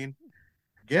everything, I mean,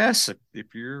 yes,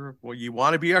 if you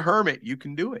want to be a hermit, you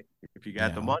can do it if you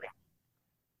got the money.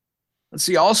 Let's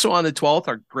see. Also on the 12th,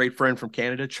 our great friend from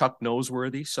Canada, Chuck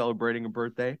Noseworthy, celebrating a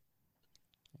birthday.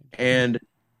 And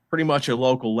pretty much a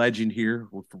local legend here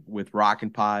with Rockin'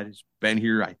 Pod. He's been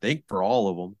here, I think, for all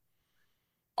of them.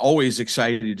 Always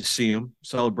excited to see him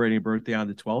celebrating a birthday on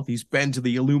the 12th. He's been to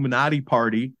the Illuminati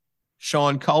party,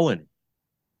 Sean Cullen.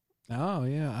 Oh,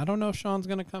 yeah. I don't know if Sean's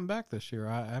going to come back this year.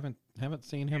 I haven't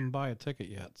seen him buy a ticket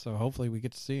yet, so hopefully we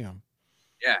get to see him.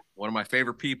 Yeah, one of my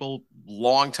favorite people,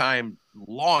 long time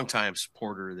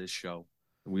supporter of this show.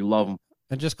 We love him.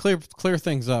 And just clear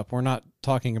things up. We're not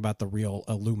talking about the real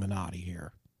Illuminati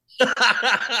here.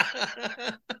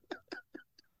 I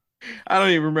don't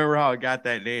even remember how I got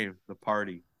that name, the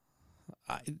party.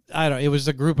 I don't. It was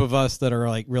a group of us that are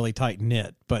like really tight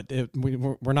knit, but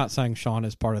we're not saying Sean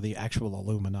is part of the actual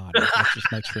Illuminati. Let's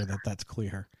just make sure that that's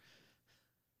clear.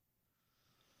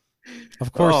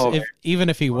 Of course, even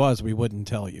if he was, we wouldn't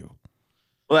tell you.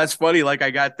 Well, that's funny. Like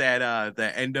I got that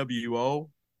the NWO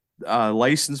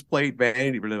license plate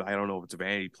vanity. I don't know if it's a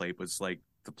vanity plate, but it's like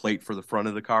the plate for the front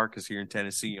of the car because here in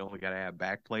Tennessee you only got to have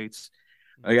back plates.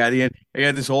 I got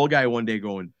this old guy one day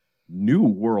going, New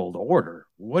World Order.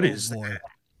 What is that? And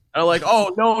I'm like,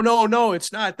 oh, no,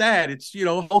 it's not that. It's, you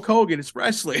know, Hulk Hogan. It's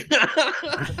wrestling.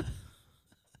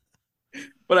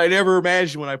 But I never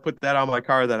imagined when I put that on my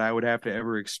car that I would have to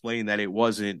ever explain that it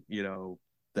wasn't, you know,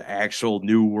 the actual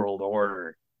New World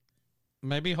Order.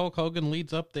 Maybe Hulk Hogan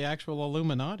leads up the actual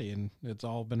Illuminati and it's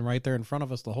all been right there in front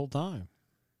of us the whole time.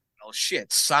 Oh,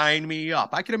 shit. Sign me up.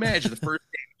 I can imagine the first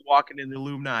day walking in the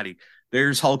Illuminati.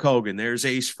 There's Hulk Hogan. There's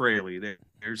Ace Frehley.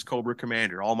 There's Cobra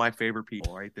Commander. All my favorite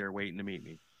people right there waiting to meet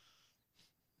me.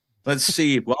 Let's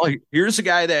see. Well, here's a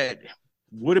guy that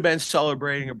would have been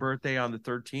celebrating a birthday on the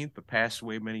 13th, but passed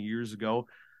away many years ago.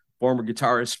 Former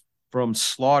guitarist from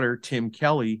Slaughter, Tim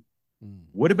Kelly,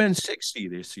 would have been 60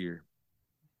 this year.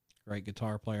 Great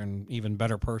guitar player and even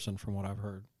better person from what I've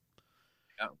heard.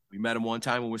 Yeah, we met him one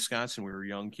time in Wisconsin. We were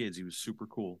young kids. He was super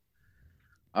cool.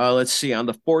 Let's see. On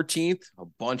the 14th, a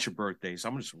bunch of birthdays.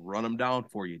 I'm going to just run them down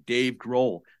for you. Dave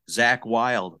Grohl, Zakk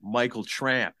Wylde, Michael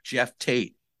Tramp, Jeff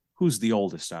Tate. Who's the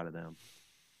oldest out of them?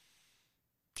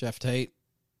 Jeff Tate.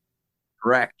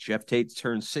 Correct. Jeff Tate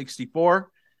turned 64.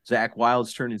 Zakk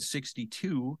Wylde's turning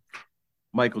 62.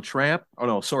 Michael Tramp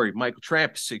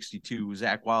is 62.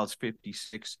 Zakk Wylde's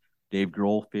 56. Dave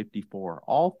Grohl, 54.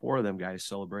 All four of them guys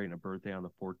celebrating a birthday on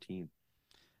the 14th.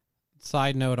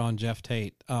 Side note on Jeff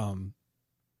Tate.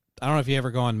 I don't know if you ever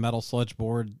go on Metal Sludge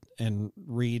Board and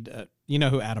read, you know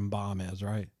who Adam Baum is,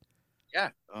 right? Yeah.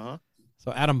 Uh-huh.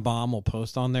 So Adam Baum will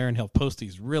post on there and he'll post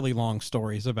these really long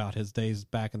stories about his days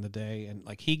back in the day. And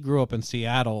like he grew up in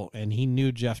Seattle and he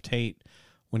knew Jeff Tate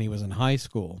when he was in high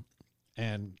school.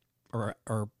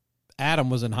 Or Adam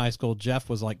was in high school. Jeff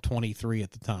was like 23 at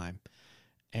the time.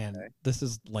 And This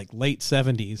is like late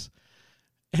 70s.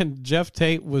 And Jeff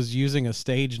Tate was using a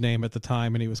stage name at the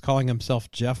time and he was calling himself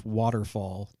Jeff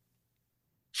Waterfall.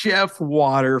 Jeff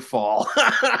Waterfall.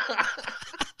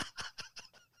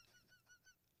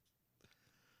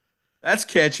 That's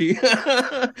catchy.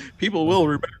 People will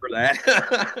remember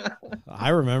that. I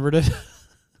remembered it.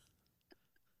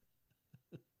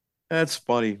 That's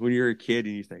funny when you're a kid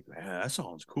and you think, man, that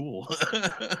sounds cool.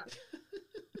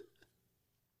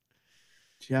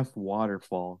 Jeff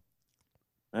Waterfall.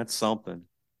 That's something.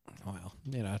 Well,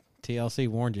 TLC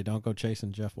warned you, don't go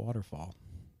chasing Jeff Waterfall.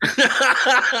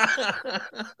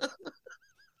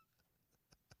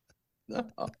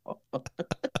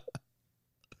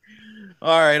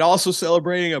 All right. Also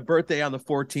celebrating a birthday on the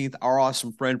 14th, our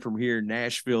awesome friend from here in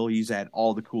Nashville. He's at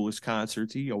all the coolest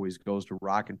concerts. He always goes to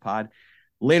Rockin' Pod.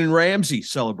 Lennon Ramsey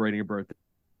celebrating a birthday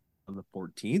on the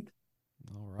 14th.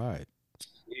 All right.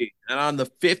 And on the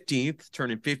 15th,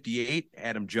 turning 58,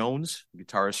 Adam Jones,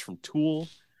 guitarist from Tool.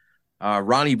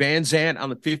 Ronnie Van Zant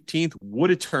on the 15th would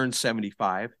have turned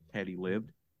 75 had he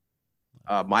lived.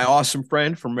 My awesome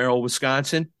friend from Merrill,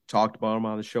 Wisconsin, talked about him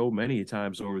on the show many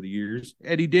times over the years.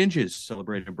 Eddie Dinges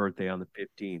celebrating a birthday on the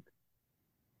 15th.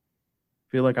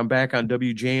 Feel like I'm back on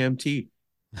WJMT.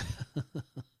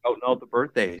 Outing out the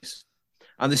birthdays.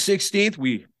 On the 16th,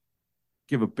 we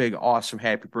give a big, awesome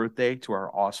happy birthday to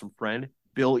our awesome friend,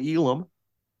 Bill Elam,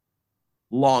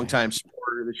 longtime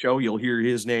supporter of the show. You'll hear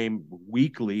his name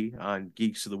weekly on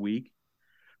Geeks of the Week.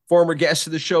 Former guest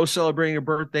of the show celebrating a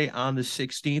birthday on the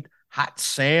 16th, Hot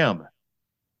Sam.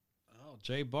 Oh,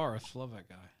 Jay Barth. Love that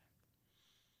guy.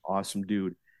 Awesome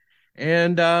dude.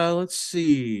 And let's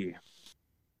see.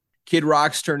 Kid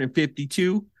Rock's turning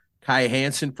 52. Kai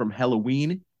Hansen from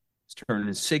Halloween is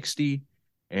turning 60.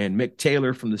 And Mick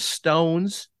Taylor from the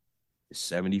Stones is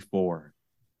 74.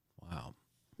 Wow.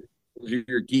 Those are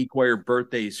your Geek Wire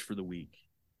birthdays for the week.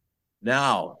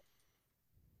 Now,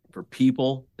 for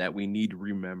people that we need to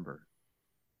remember.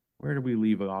 Where did we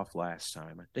leave off last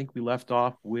time? I think we left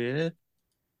off with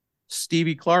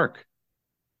Stevie Clark.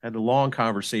 Had a long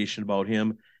conversation about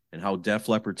him and how Def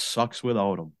Leppard sucks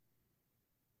without him.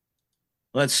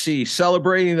 Let's see.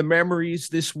 Celebrating the memories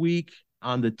this week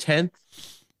on the 10th.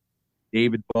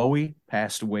 David Bowie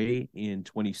passed away in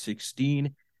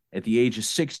 2016 at the age of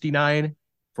 69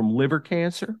 from liver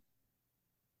cancer.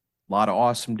 A lot of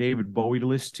awesome David Bowie to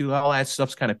listen to. All that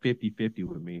stuff's kind of 50-50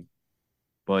 with me.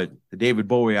 But the David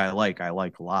Bowie I like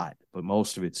a lot. But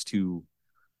most of it's too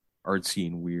artsy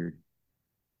and weird.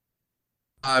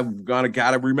 I've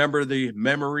gotta remember the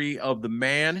memory of the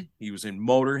man. He was in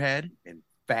Motorhead and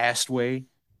Fastway.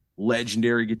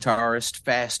 Legendary guitarist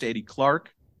Fast Eddie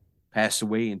Clark passed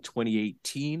away in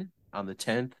 2018 on the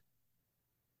 10th.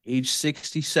 Age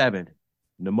 67.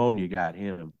 Pneumonia got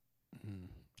him.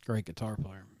 Great guitar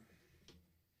player.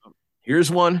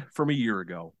 Here's one from a year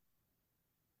ago.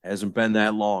 Hasn't been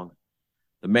that long.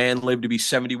 The man lived to be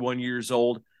 71 years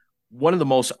old. One of the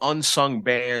most unsung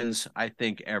bands, I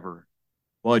think, ever.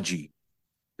 Budgie.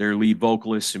 Their lead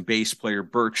vocalist and bass player,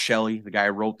 Burke Shelley, the guy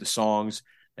who wrote the songs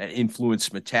that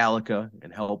influenced Metallica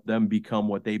and helped them become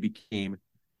what they became.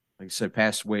 Like I said,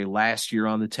 passed away last year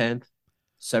on the 10th.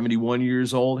 71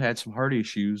 years old, had some heart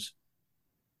issues.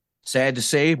 Sad to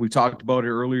say, we talked about it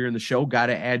earlier in the show. Got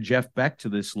to add Jeff Beck to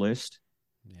this list.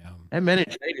 Yeah. That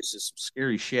meningitis is some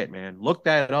scary shit, man. Look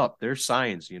that up. There's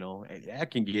signs,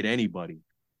 that can get anybody.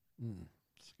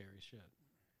 Scary shit.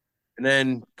 And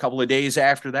then a couple of days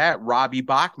after that, Robbie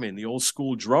Bachman, the old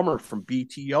school drummer from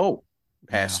BTO,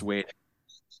 passed away at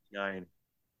 69.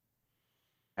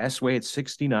 Passed away at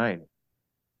 69.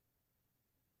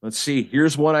 Let's see.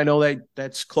 Here's one I know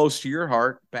that's close to your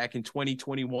heart. Back in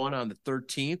 2021 on the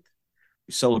 13th,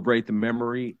 we celebrate the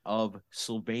memory of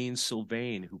Sylvain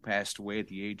Sylvain, who passed away at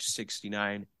the age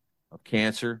 69 of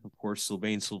cancer. Of course,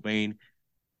 Sylvain,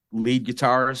 lead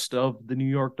guitarist of the New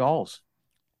York Dolls.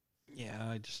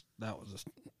 Yeah, that was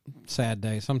a sad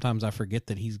day. Sometimes I forget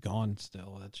that he's gone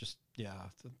still. That's just,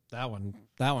 that one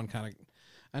kind of,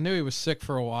 I knew he was sick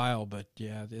for a while, but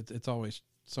yeah, it's always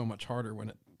so much harder when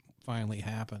it finally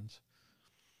happens.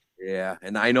 Yeah,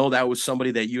 and I know that was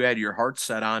somebody that you had your heart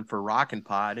set on for Rockin'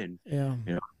 Pod, and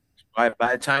by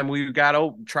the time we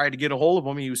tried to get a hold of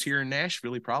him, he was here in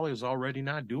Nashville. He probably was already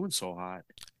not doing so hot.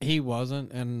 He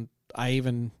wasn't, and I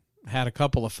even had a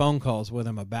couple of phone calls with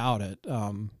him about it.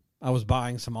 I was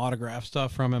buying some autograph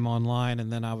stuff from him online,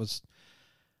 and then I was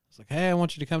like, "Hey, I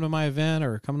want you to come to my event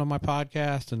or come to my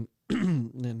podcast," and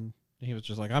and he was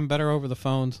just like, "I'm better over the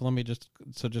phone,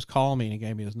 so just call me." And he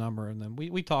gave me his number, and then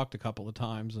we talked a couple of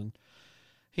times, and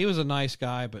he was a nice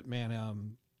guy, but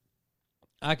man,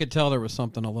 I could tell there was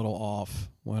something a little off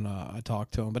when I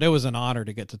talked to him. But it was an honor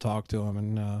to get to talk to him,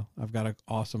 and I've got an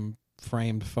awesome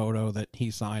framed photo that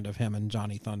he signed of him and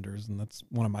Johnny Thunders, and that's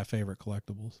one of my favorite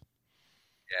collectibles.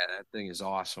 Yeah, that thing is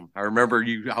awesome. I remember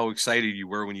how excited you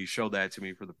were when you showed that to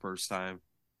me for the first time.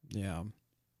 Yeah.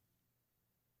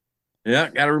 Yeah,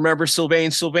 got to remember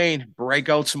Sylvain. Break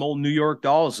out some old New York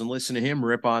Dolls and listen to him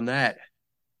rip on that.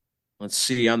 Let's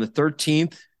see. On the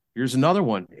 13th, here's another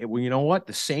one. Well, you know what?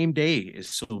 The same day as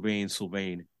Sylvain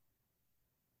Sylvain.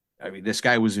 I mean, this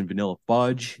guy was in Vanilla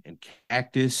Fudge and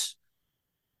Cactus.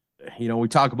 You know, we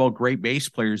talk about great bass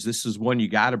players. This is one you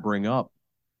got to bring up.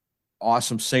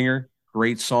 Awesome singer,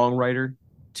 great songwriter,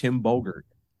 Tim Bogert.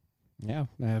 Yeah,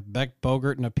 Beck,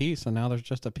 Bogert, and a piece, and now there's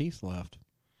just a piece left.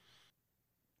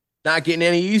 Not getting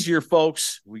any easier,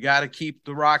 folks. We got to keep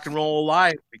the rock and roll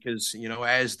alive because, you know,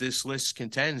 as this list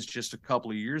contends, just a couple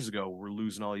of years ago, we're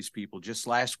losing all these people. Just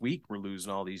last week, we're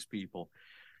losing all these people.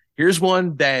 Here's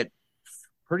one that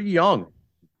pretty young,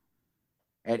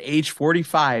 at age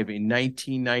 45 in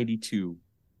 1992.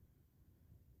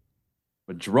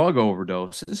 A drug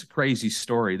overdose. This is a crazy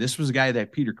story. This was a guy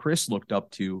that Peter Criss looked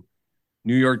up to,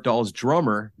 New York Dolls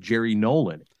drummer Jerry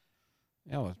Nolan.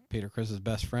 Yeah, well, Peter Criss's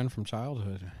best friend from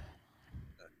childhood.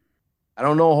 I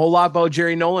don't know a whole lot about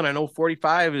Jerry Nolan. I know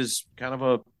 45 is kind of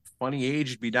a funny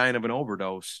age to be dying of an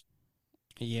overdose.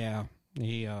 Yeah,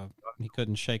 he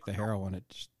couldn't shake the heroin. It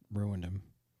just ruined him.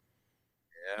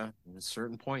 Yeah, at a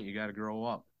certain point, you got to grow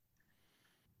up.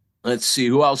 Let's see,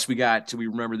 who else we got till we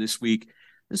remember this week?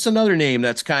 This is another name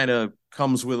that's kind of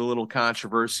comes with a little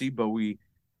controversy, but we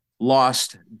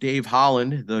lost Dave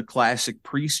Holland, the classic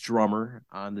Priest drummer,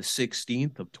 on the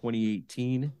 16th of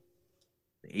 2018,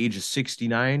 the age of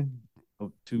 69,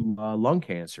 to lung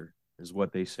cancer, is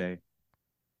what they say.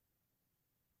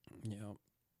 Yeah.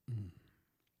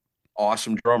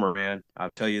 Awesome drummer, man. I'll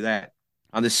tell you that.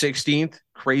 On the 16th,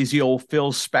 crazy old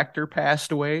Phil Spector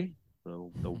passed away,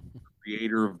 the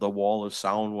creator of the Wall of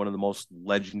Sound, one of the most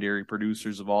legendary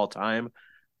producers of all time.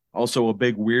 Also a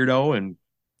big weirdo and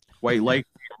quite like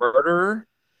a murderer.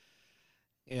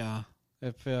 Yeah.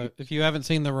 If you haven't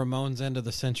seen the Ramones End of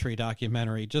the Century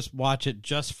documentary, just watch it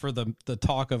just for the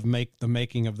talk of the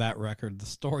making of that record. The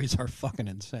stories are fucking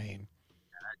insane.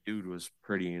 That dude was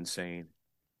pretty insane.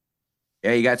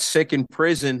 Yeah, he got sick in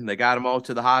prison. They got him out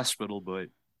to the hospital, but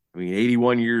I mean,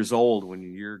 81 years old when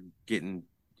you're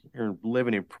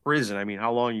living in prison. I mean,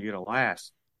 how long are you gonna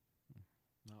last?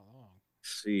 Not long.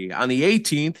 Let's see, on the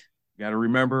 18th, you got to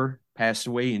remember, passed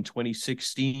away in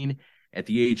 2016 at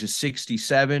the age of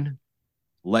 67.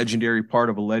 Legendary part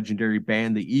of a legendary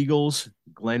band, the Eagles,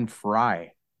 Glenn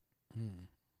Frey.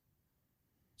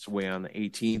 It's away on the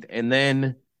 18th. And then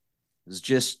it was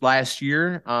just last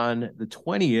year on the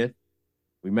 20th,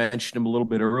 we mentioned him a little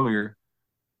bit earlier.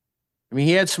 I mean,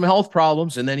 he had some health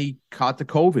problems, and then he caught the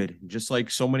COVID. Just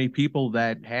like so many people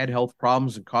that had health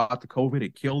problems and caught the COVID,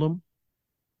 it killed him.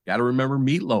 Got to remember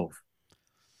Meatloaf.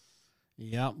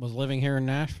 Yeah, was living here in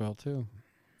Nashville, too.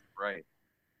 Right.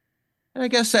 And I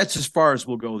guess that's as far as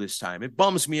we'll go this time. It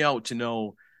bums me out to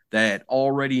know that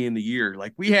already in the year,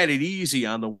 like we had it easy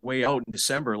on the way out in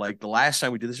December. Like the last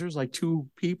time we did this, there was like 2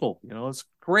 people. You know, it's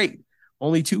great.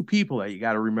 Only 2 people that you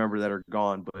got to remember that are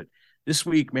gone. But this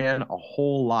week, man, a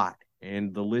whole lot.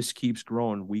 And the list keeps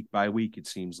growing week by week, it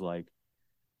seems like.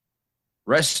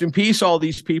 Rest in peace, all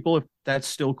these people, if that's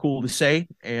still cool to say.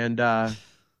 And,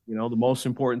 you know, the most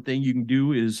important thing you can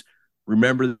do is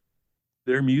remember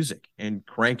their music and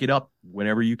crank it up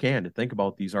whenever you can to think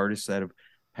about these artists that have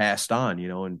passed on, you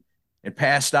know, and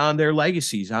passed on their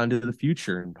legacies onto the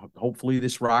future. And hopefully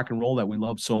this rock and roll that we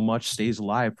love so much stays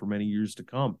alive for many years to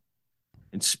come.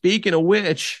 And speaking of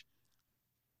which,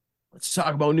 let's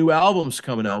talk about new albums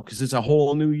coming out because it's a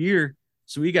whole new year.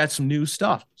 So we got some new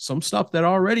stuff, some stuff that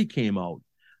already came out.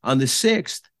 On the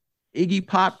 6th, Iggy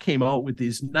Pop came out with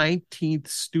his 19th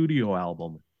studio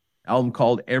album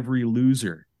called Every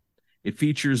Loser. It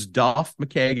features Duff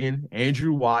McKagan,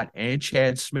 Andrew Watt, and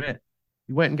Chad Smith.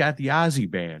 He went and got the Ozzy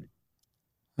band.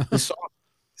 This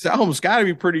album's got to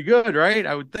be pretty good, right?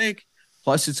 I would think.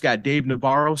 Plus, it's got Dave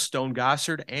Navarro, Stone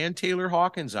Gossard, and Taylor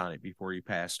Hawkins on it before he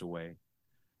passed away.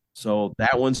 So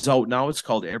that one's out now. It's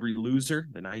called Every Loser,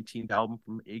 the 19th album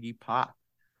from Iggy Pop.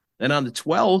 Then on the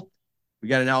 12th, we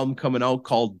got an album coming out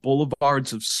called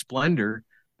Boulevards of Splendor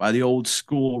by the old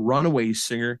school Runaways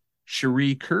singer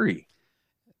Cherie Currie.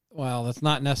 Well, that's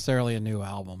not necessarily a new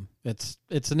album. It's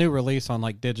a new release on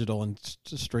like digital and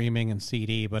streaming and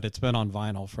CD, but it's been on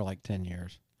vinyl for like 10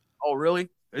 years. Oh, really?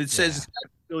 It says it's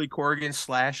got Billy Corgan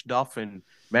 / Duff and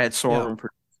Matt Sorum.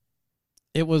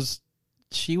 Yeah.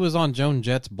 She was on Joan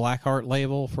Jett's Blackheart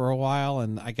label for a while,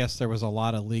 and I guess there was a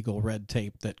lot of legal red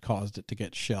tape that caused it to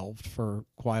get shelved for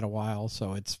quite a while.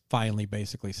 So it's finally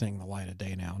basically seeing the light of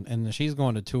day now. And she's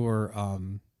going to tour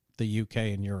the UK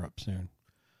and Europe soon.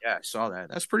 Yeah, I saw that.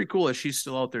 That's pretty cool that she's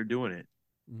still out there doing it.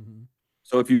 Mm-hmm.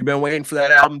 So if you've been waiting for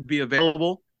that album to be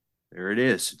available, there it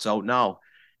is. It's out now.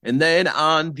 And then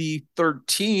on the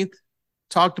 13th,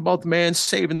 talked about the man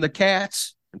saving the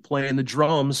cats and playing the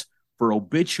drums for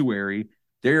Obituary,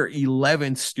 their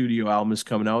 11th studio album is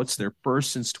coming out. It's their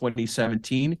first since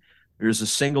 2017. There's a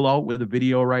single out with a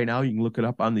video right now. You can look it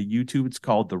up on the YouTube. It's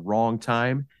called The Wrong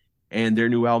Time. And their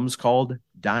new album is called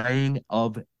Dying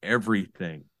of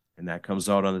Everything. And that comes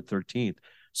out on the 13th.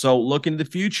 So look into the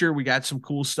future. We got some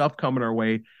cool stuff coming our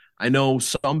way. I know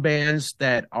some bands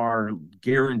that are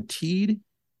guaranteed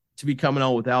to be coming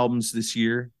out with albums this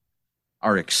year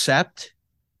are Accept,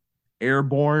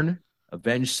 Airborne,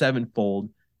 Avenged Sevenfold,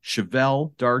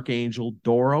 Chevelle, Dark Angel,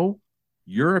 Doro.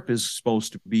 Europe is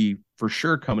supposed to be for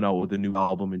sure coming out with a new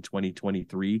album in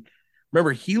 2023.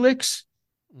 Remember Helix?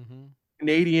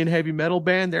 Canadian heavy metal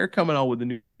band. They're coming out with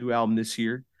a new album this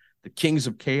year. The Kings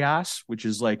of Chaos, which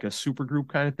is like a super group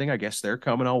kind of thing. I guess they're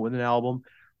coming out with an album.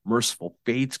 Merciful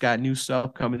Fate's got new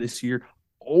stuff coming this year.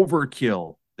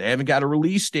 Overkill. They haven't got a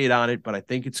release date on it, but I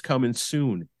think it's coming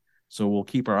soon. So we'll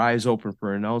keep our eyes open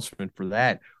for an announcement for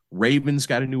that. Raven's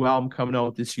got a new album coming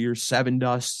out this year. Seven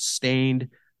Dust, Stained,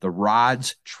 The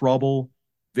Rods, Trouble,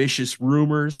 Vicious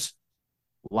Rumors.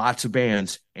 Lots of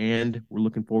bands. And we're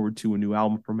looking forward to a new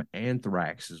album from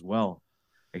Anthrax as well.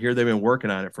 I hear they've been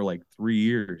working on it for like 3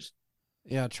 years.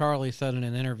 Yeah, Charlie said in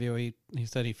an interview, he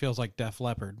said he feels like Def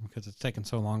Leppard because it's taken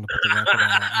so long to put the record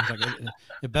out. He's like,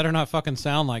 it better not fucking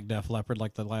sound like Def Leppard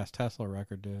like the last Tesla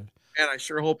record did. And I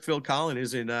sure hope Phil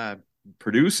Collins isn't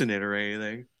producing it or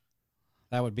anything.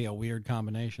 That would be a weird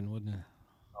combination, wouldn't it?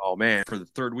 Oh, man, for the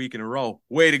third week in a row.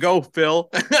 Way to go, Phil.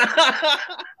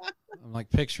 I'm like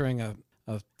picturing a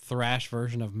thrash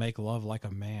version of Make Love Like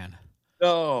a Man.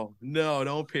 No,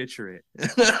 don't picture it.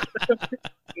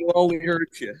 It'll only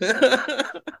hurt you.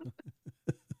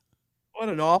 What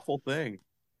an awful thing.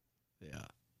 Yeah.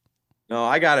 No,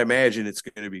 I got to imagine it's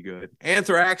going to be good.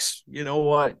 Anthrax, you know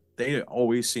what? They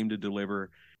always seem to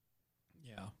deliver.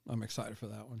 Yeah, I'm excited for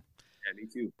that one. Yeah, me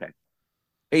too. Okay.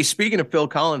 Hey, speaking of Phil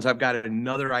Collins, I've got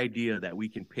another idea that we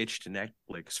can pitch to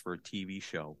Netflix for a TV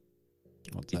show.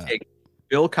 What's you that? Take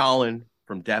Phil Collins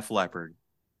from Def Leppard.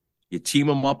 You team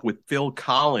them up with Phil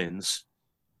Collins,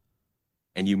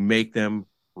 and you make them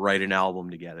write an album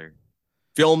together.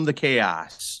 Film the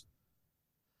chaos.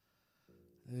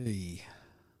 Hey,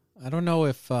 I don't know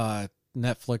if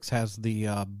Netflix has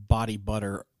the body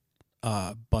butter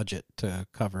budget to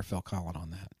cover Phil Collins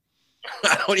on that.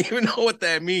 I don't even know what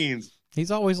that means.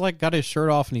 He's always like got his shirt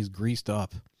off and he's greased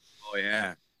up. Oh,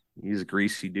 yeah. He's a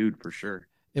greasy dude for sure.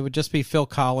 It would just be Phil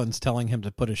Collins telling him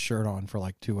to put his shirt on for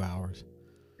like 2 hours.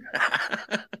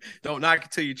 Don't knock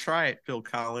it till you try it, Phil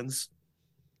Collins.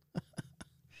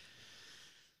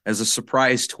 As a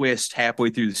surprise twist, halfway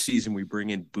through the season, we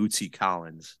bring in Bootsy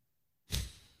Collins.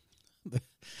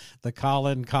 The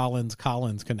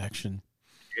Collins connection.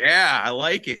 Yeah, I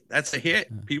like it. That's a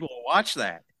hit. People will watch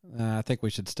that. I think we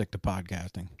should stick to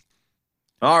podcasting.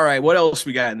 All right, what else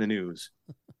we got in the news?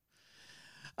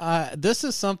 This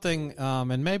is something,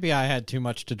 and maybe I had too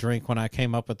much to drink when I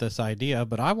came up with this idea,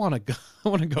 but I want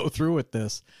to go through with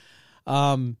this.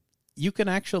 You can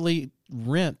actually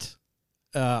rent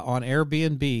on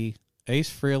Airbnb Ace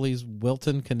Frehley's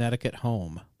Wilton, Connecticut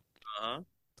home. Uh-huh.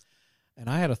 And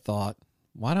I had a thought,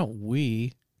 why don't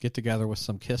we get together with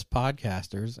some KISS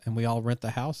podcasters and we all rent the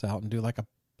house out and do like a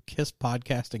KISS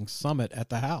podcasting summit at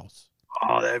the house?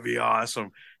 Oh, that'd be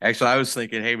awesome. Actually, I was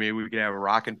thinking, hey, maybe we could have a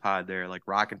Rockin' Pod there, like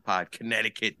Rockin' Pod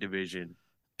Connecticut division.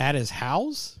 At his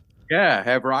house? Yeah,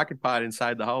 have Rockin' Pod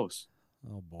inside the house.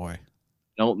 Oh, boy.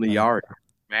 Out in the yard.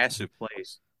 Massive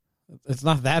place. It's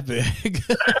not that big.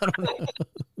 I don't know.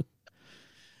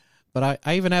 But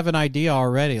I even have an idea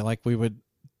already. Like we would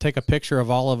take a picture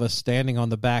of all of us standing on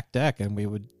the back deck and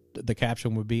the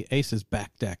caption would be Ace's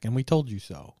back deck. And we told you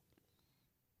so.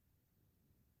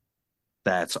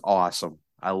 That's awesome.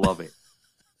 I love it.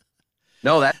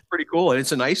 No, that's pretty cool. And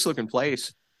it's a nice looking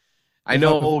place. I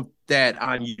know that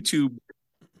on YouTube,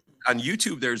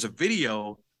 there's a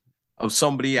video of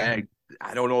somebody. I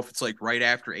don't know if it's like right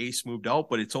after Ace moved out,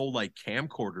 but it's old like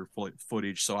camcorder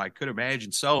footage. So I could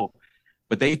imagine so.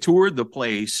 But they toured the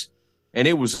place and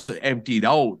it was emptied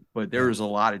out, but there was a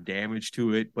lot of damage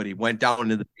to it. But he went down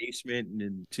into the basement and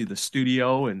into the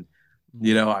studio and,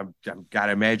 you know, I've got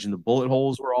to imagine the bullet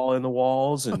holes were all in the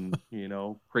walls. And, you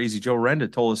know, Crazy Joe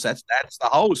Renda told us that's the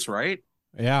house, right?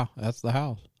 Yeah, that's the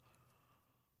house.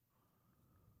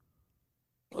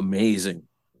 Amazing.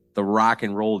 The rock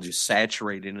and roll just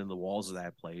saturated into the walls of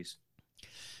that place.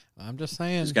 I'm just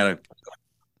saying. You just got to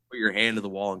put your hand to the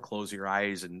wall and close your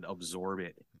eyes and absorb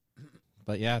it.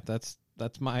 But yeah, that's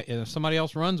that's my. If somebody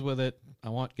else runs with it, I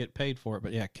want to get paid for it.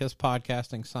 But yeah, Kiss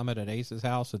Podcasting Summit at Ace's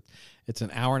house. It's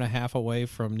an hour and a half away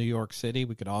from New York City.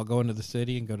 We could all go into the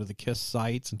city and go to the Kiss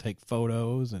sites and take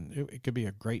photos, and it could be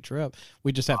a great trip.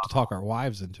 We just have to talk our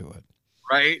wives into it.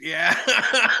 Right? Yeah.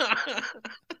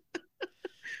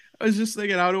 I was just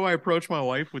thinking, how do I approach my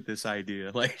wife with this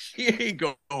idea? Like, she ain't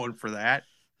going for that.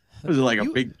 Was it like a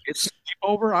big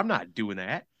sleepover? I'm not doing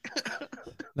that.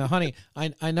 Now, honey,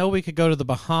 I know we could go to the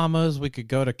Bahamas, we could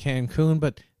go to Cancun,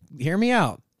 but hear me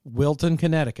out. Wilton,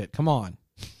 Connecticut. Come on.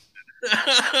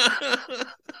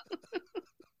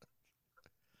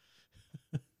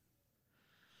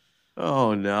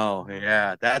 Oh, no.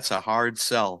 Yeah, that's a hard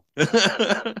sell.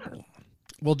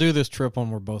 We'll do this trip when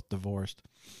we're both divorced.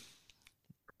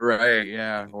 Right,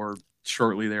 yeah, or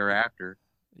shortly thereafter.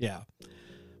 Yeah.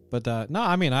 But no,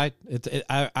 I mean, I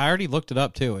already looked it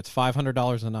up too. It's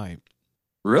 $500 a night.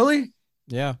 Really?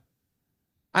 Yeah.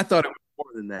 I thought it was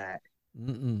more than that.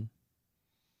 Mm-mm.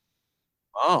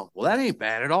 Oh, well, that ain't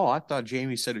bad at all. I thought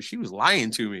Jamie said she was lying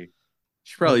to me.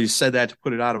 She probably just said that to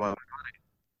put it out of my mind.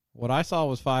 What I saw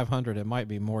was 500. It might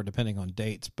be more depending on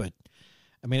dates, but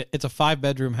I mean, it's a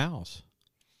 5-bedroom house.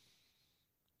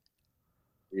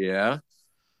 Yeah.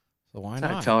 So why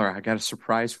not? I tell her I got a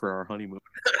surprise for our honeymoon.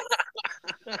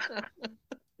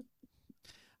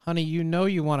 Honey, you know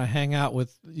you want to hang out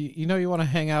with you want to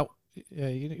hang out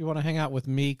you want to hang out with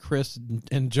me, Chris,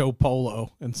 and Joe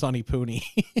Polo and Sonny Pooney.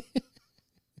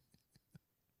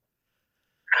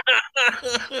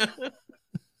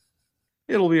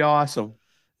 It'll be awesome.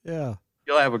 Yeah.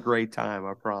 You'll have a great time,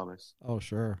 I promise. Oh,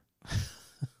 sure.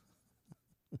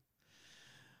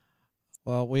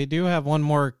 Well, we do have one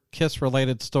more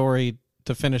Kiss-related story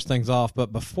to finish things off,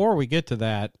 but before we get to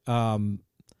that,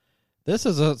 this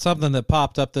is something that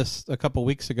popped up a couple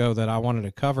weeks ago that I wanted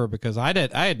to cover because I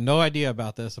had no idea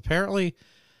about this. Apparently,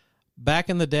 back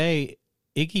in the day,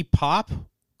 Iggy Pop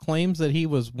claims that he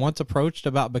was once approached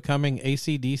about becoming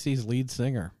AC/DC's lead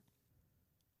singer.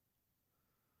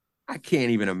 I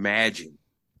can't even imagine.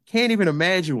 Can't even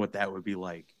imagine what that would be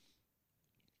like.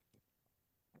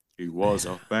 She was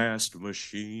a fast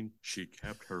machine. She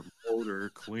kept her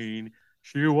motor clean.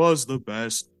 She was the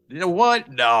best. You know what?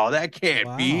 No, that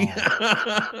can't be.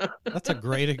 That's a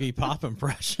great Iggy Pop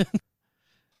impression.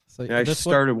 So yeah, I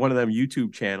started one of them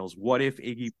YouTube channels. What if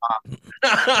Iggy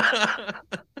Pop?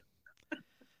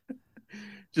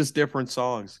 Just different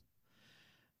songs.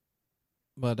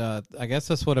 But I guess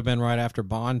this would have been right after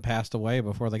Bond passed away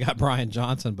before they got Brian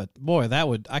Johnson. But boy, I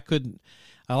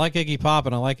like Iggy Pop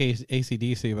and I like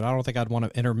AC/DC, but I don't think I'd want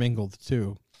to intermingle the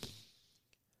two.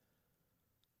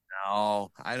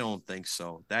 No, I don't think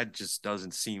so. That just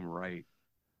doesn't seem right.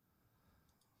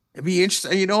 It'd be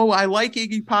interesting. You know, I like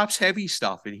Iggy Pop's heavy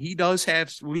stuff, and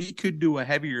we could do a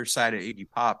heavier side of Iggy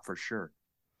Pop for sure.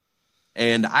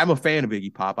 And I'm a fan of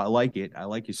Iggy Pop. I like it. I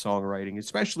like his songwriting,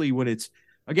 especially when it's,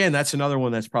 again, that's another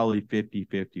one that's probably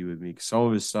 50-50 with me. Some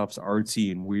of his stuff's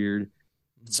artsy and weird.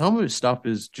 Some of his stuff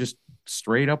is just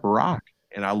straight up rock,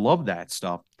 and I love that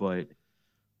stuff. But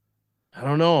I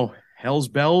don't know. Hell's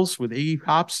Bells with Iggy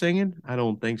Pop singing? I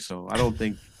don't think so. I don't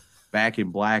think Back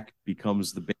in Black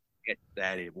becomes the big hit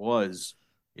that it was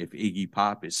if Iggy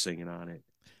Pop is singing on it.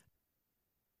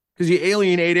 Because you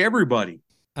alienate everybody.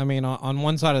 I mean, on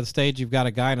one side of the stage, you've got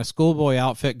a guy in a schoolboy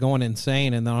outfit going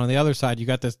insane, and then on the other side, you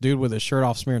got this dude with his shirt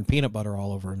off smearing peanut butter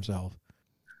all over himself.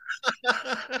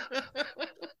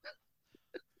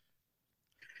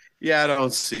 Yeah, I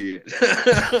don't see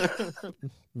it.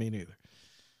 Me neither.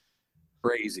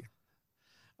 Crazy.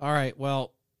 All right,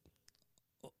 well,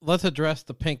 let's address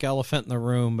the pink elephant in the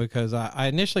room because I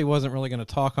initially wasn't really going to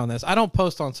talk on this. I don't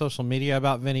post on social media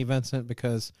about Vinnie Vincent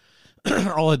because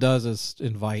all it does is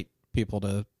invite people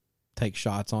to take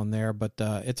shots on there, but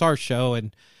it's our show,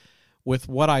 and with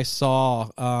what I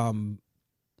saw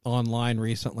online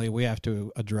recently, we have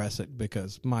to address it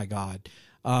because, my God.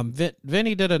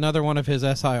 Vinny did another one of his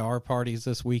SIR parties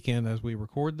this weekend as we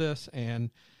record this,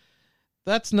 and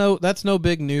that's no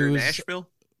big news. Here in Nashville?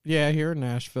 Yeah, here in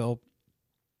Nashville.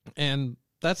 And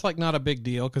that's like not a big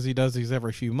deal because he does these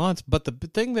every few months. But the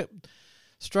thing that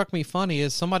struck me funny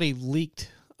is somebody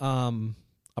leaked a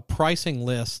pricing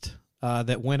list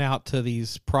that went out to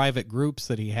these private groups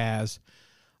that he has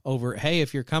over, hey,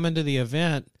 if you're coming to the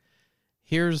event,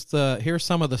 here's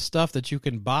some of the stuff that you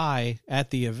can buy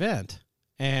at the event.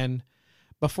 And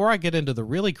before I get into the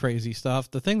really crazy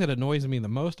stuff, the thing that annoys me the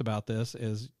most about this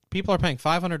is people are paying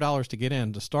 $500 to get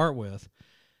in to start with.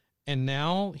 And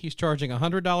now he's charging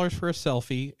 $100 for a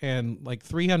selfie and like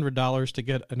 $300 to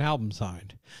get an album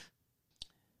signed.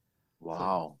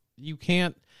 Wow. So you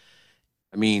can't.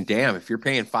 I mean, damn, if you're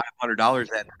paying $500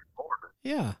 that door,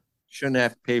 Yeah. Shouldn't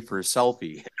have to pay for a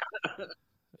selfie.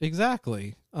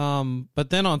 Exactly. But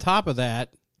then on top of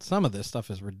that, some of this stuff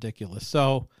is ridiculous.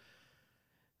 So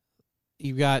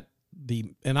you've got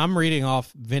and I'm reading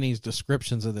off Vinny's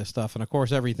descriptions of this stuff, and of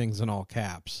course everything's in all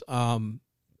caps.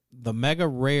 The mega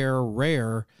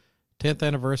rare 10th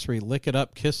anniversary Lick It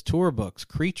Up Kiss tour books,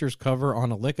 Creatures cover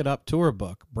on a Lick It Up tour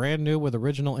book, brand new with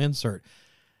original insert.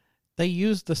 They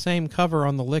used the same cover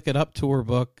on the Lick It Up tour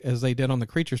book as they did on the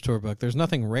Creatures tour book. There's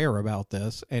nothing rare about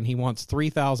this, and he wants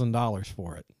 $3,000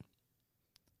 for it.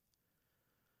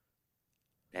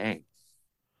 Dang.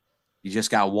 You just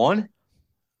got one?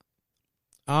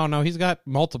 Oh, no, he's got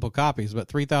multiple copies, but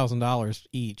 $3,000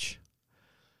 each.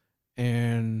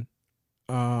 And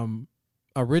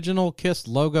original Kiss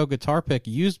logo guitar pick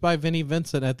used by Vinnie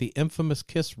Vincent at the infamous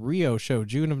Kiss Rio show,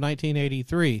 June of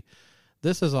 1983.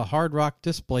 This is a hard rock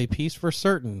display piece for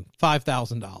certain,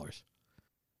 $5,000.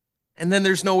 And then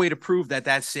there's no way to prove that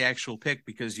that's the actual pick,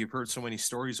 because you've heard so many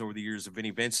stories over the years of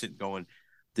Vinnie Vincent going,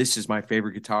 this is my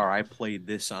favorite guitar. I played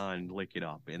this on Lick It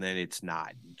Up. And then it's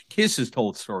not. Kiss has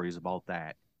told stories about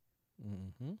that.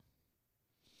 Mm-hmm.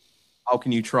 How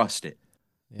can you trust it?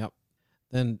 Yep.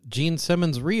 Then Gene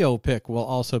Simmons' Rio pick will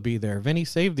also be there. Vinny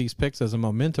saved these picks as a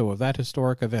memento of that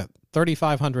historic event.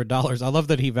 $3,500. I love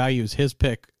that he values his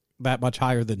pick that much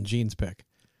higher than Gene's pick.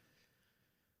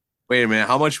 Wait a minute.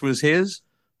 How much was his?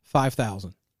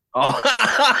 $5,000. Oh.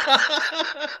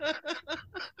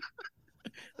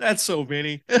 That's so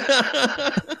Vinny.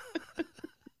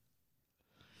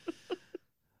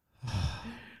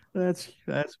 That's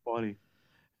funny.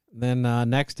 Then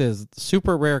next is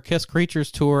super rare Kiss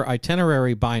Creatures Tour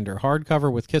itinerary binder,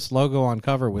 hardcover with Kiss logo on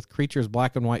cover with Creatures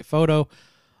black and white photo,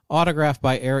 autographed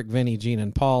by Eric, Vinny, Gene,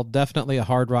 and Paul. Definitely a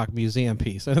Hard Rock Museum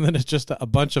piece. And then it's just a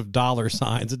bunch of dollar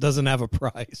signs. It doesn't have a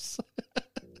price.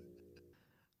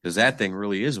 Because that thing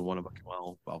really is one of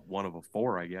a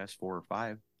four, I guess, 4 or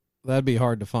 5. That'd be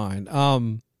hard to find.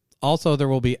 Also, there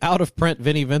will be out-of-print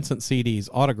Vinnie Vincent CDs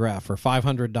autographed for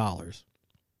 $500.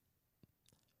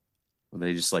 Were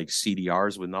they just like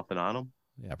CDRs with nothing on them?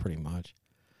 Yeah, pretty much.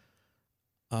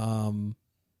 Then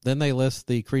they list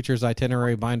the Creatures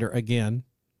itinerary binder again,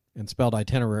 and spelled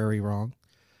itinerary wrong.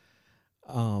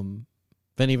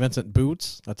 Vinnie Vincent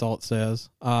boots, that's all it says.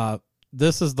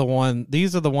 These are the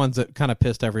ones that kind of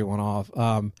pissed everyone off.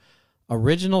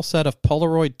 Original set of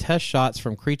Polaroid test shots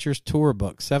from Creatures tour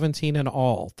book, 17 in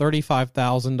all,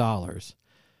 $35,000.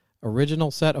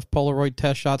 Original set of Polaroid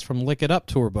test shots from Lick It Up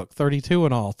tour book, 32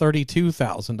 in all,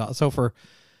 $32,000. So for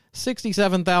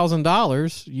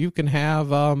 $67,000, you can have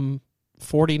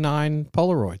 49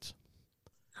 Polaroids.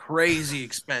 Crazy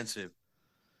expensive.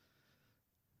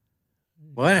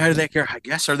 What are they? I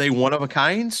guess, are they one of a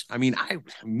kinds? I mean,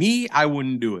 I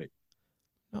wouldn't do it.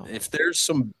 No. If there's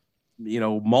some,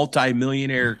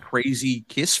 multi-millionaire crazy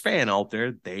Kiss fan out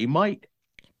there, they might.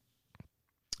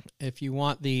 If you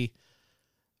want the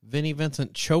Vinnie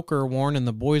Vincent choker worn in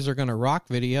the Boys Are Gonna Rock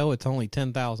video, it's only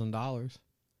 $10,000.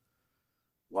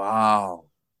 Wow.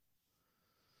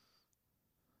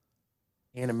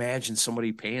 Can't imagine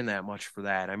somebody paying that much for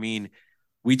that. I mean,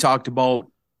 we talked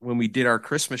about when we did our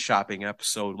Christmas shopping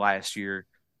episode last year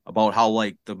about how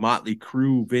like the Motley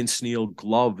Crue Vince Neil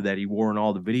glove that he wore in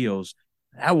all the videos,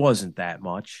 that wasn't that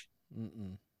much.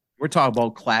 Mm-mm. We're talking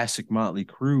about classic Motley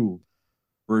Crue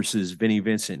versus Vinnie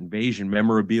Vincent Invasion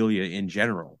memorabilia in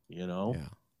general, Yeah.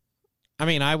 I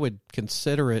mean, I would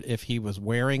consider it if he was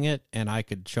wearing it and I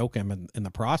could choke him in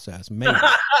the process. Maybe.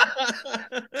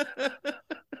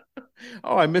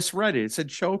 Oh, I misread it. It said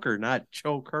choker, not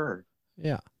choker.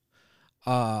 Yeah.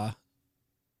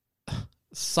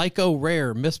 Psycho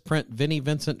rare misprint Vinnie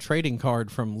Vincent trading card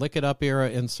from Lick It Up era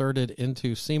inserted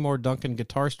into Seymour Duncan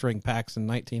guitar string packs in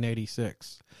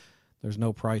 1986. There's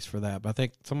no price for that, but I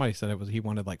think somebody said he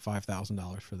wanted like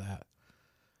 $5,000 for that.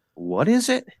 What is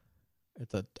it?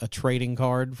 It's a trading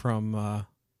card from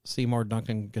Seymour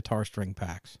Duncan guitar string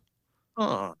packs.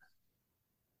 Huh.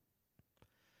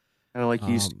 Kind of like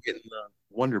you used to get in the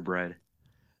Wonder Bread.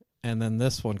 And then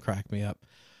this one cracked me up.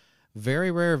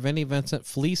 Very rare Vinnie Vincent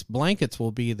fleece blankets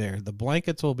will be there. The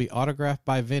blankets will be autographed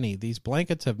by Vinnie. These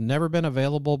blankets have never been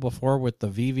available before with the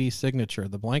VV signature.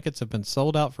 The blankets have been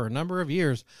sold out for a number of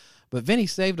years, but Vinnie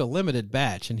saved a limited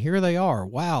batch, and here they are.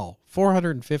 Wow,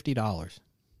 $450.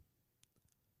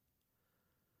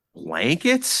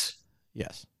 Blankets?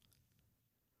 Yes.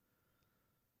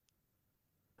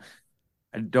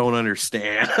 I don't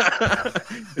understand.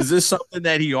 Is this something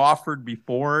that he offered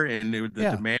before and the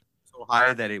demand was so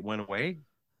high that it went away?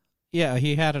 Yeah,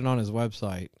 he had it on his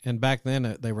website, and back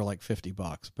then they were like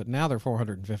 $50, but now they're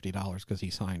 $450 because he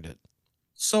signed it.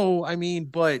 So, I mean,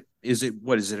 but is it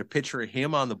a picture of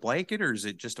him on the blanket, or is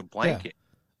it just a blanket?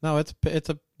 Yeah. No, it's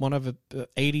one of the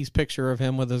 80s picture of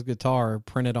him with his guitar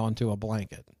printed onto a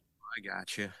blanket. I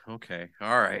got you. Okay.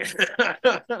 All right.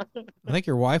 I think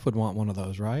your wife would want one of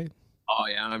those, right? Oh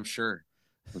yeah, I'm sure.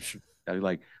 I'd be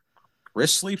like,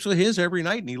 Chris sleeps with his every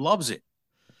night and he loves it.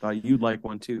 I thought you'd like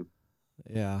one too.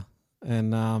 Yeah.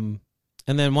 And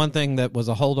then one thing that was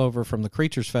a holdover from the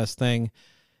Creatures Fest thing,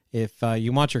 if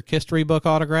you want your Kistery book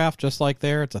autographed, just like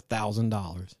there, it's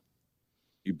 $1,000.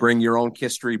 You bring your own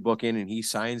Kistery book in and he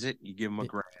signs it, you give him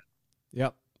 $1,000.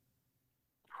 Yep.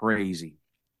 Crazy.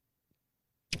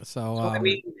 So I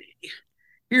mean,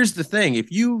 here's the thing.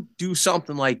 If you do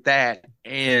something like that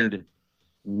and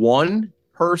one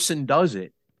person does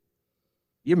it,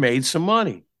 you made some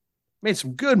money. Made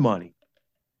some good money.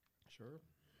 Sure.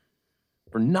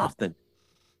 For nothing.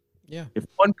 Yeah. If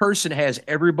one person has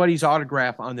everybody's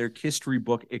autograph on their Kistery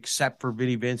book except for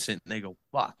Vinnie Vincent, and they go,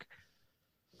 fuck,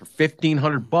 for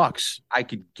 $1,500, I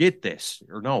could get this.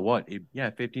 Or no, what?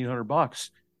 $1,500.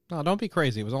 No, don't be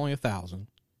crazy. It was only $1,000.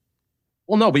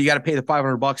 Well, no, but you got to pay the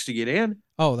 $500 to get in.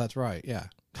 Oh, that's right. Yeah.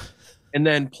 And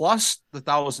then plus the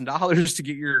 $1,000 to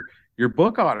get your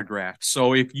book autographed.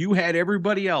 So if you had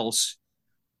everybody else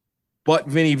but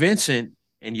Vinnie Vincent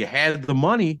and you had the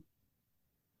money,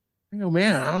 you know,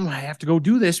 man, I'm gonna have to go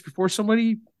do this before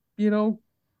somebody, I don't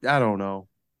know.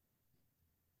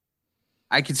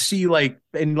 I could see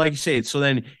and like you said, so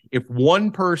then if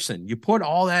one person, you put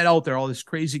all that out there, all this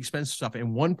crazy expensive stuff,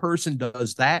 and one person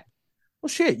does that, well,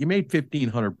 shit, you made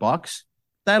 $1,500.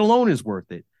 That alone is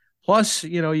worth it. Plus,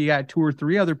 you got 2 or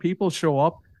 3 other people show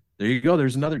up. There you go.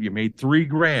 There's another. You made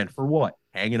 $3,000 for what?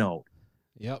 Hanging out.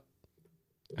 Yep.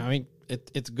 I mean,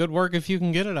 it's good work if you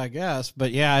can get it, I guess. But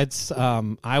yeah, it's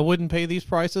I wouldn't pay these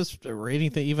prices or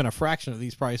anything, even a fraction of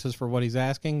these prices for what he's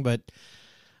asking. But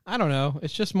I don't know.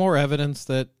 It's just more evidence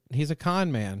that he's a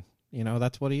con man.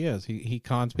 That's what he is. He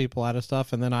cons people out of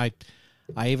stuff. And then I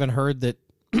even heard that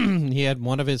he had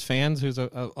one of his fans who's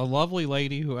a lovely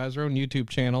lady who has her own YouTube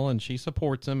channel, and she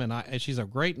supports him. And she's a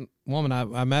great woman.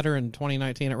 I met her in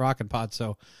 2019 at Rockin' Pod,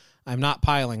 so I'm not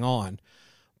piling on.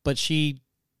 But she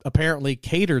apparently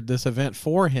catered this event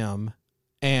for him,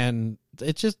 and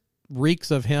it just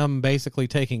reeks of him basically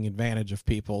taking advantage of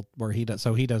people where he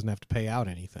doesn't have to pay out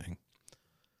anything.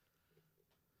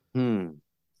 I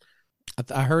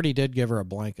heard he did give her a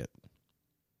blanket.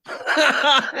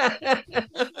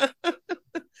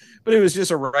 But it was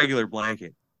just a regular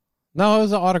blanket. No, it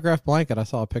was an autographed blanket. I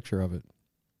saw a picture of it.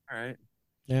 All right.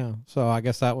 Yeah. So I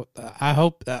guess I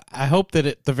hope that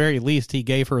at the very least he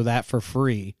gave her that for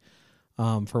free,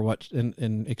 for what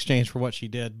in exchange for what she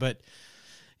did. But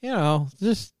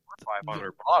just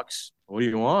 $500. What do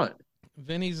you want?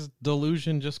 Vinny's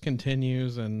delusion just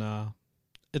continues, and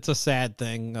it's a sad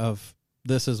thing of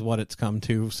this is what it's come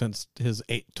to since his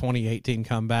 2018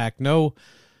 comeback. No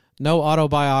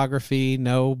autobiography,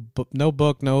 no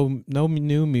book, no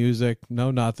new music, no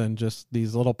nothing. Just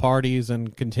these little parties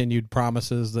and continued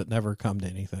promises that never come to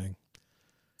anything.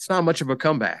 It's not much of a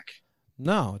comeback.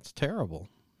 No, it's terrible.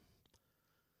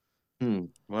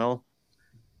 Well,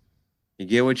 you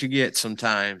get what you get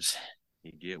sometimes.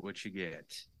 You get what you get.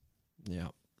 Yeah.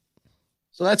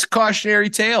 So that's a cautionary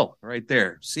tale right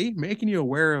there. See, making you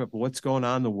aware of what's going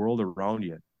on in the world around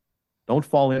you. Don't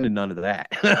fall into none of that.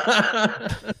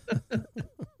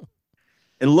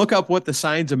 And look up what the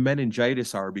signs of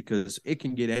meningitis are, because it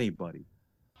can get anybody.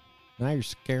 Now you're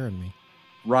scaring me.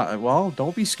 Right. Well,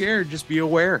 don't be scared. Just be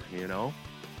aware,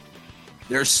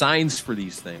 There's signs for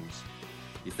these things.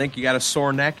 You think you got a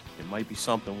sore neck, it might be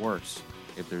something worse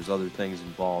if there's other things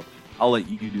involved. I'll let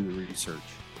you do the research.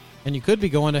 And you could be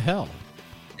going to hell.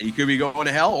 And you could be going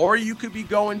to hell, or you could be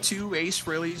going to Ace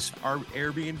Frehley's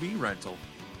Airbnb rental.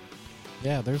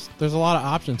 Yeah, there's a lot of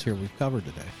options here we've covered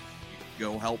today.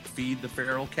 Go help feed the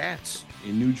feral cats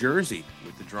in New Jersey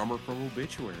with the drummer from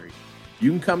Obituary. You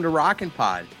can come to Rockin'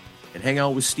 Pod and hang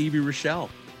out with Stevie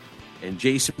Rochelle and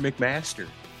Jason McMaster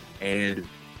and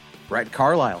Brett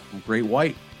Carlisle from Great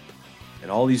White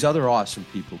and all these other awesome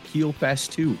people. Keel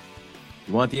Fest 2.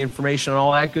 You want the information on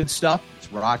all that good stuff? It's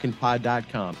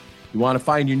rockinpod.com. You want to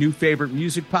find your new favorite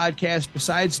music podcast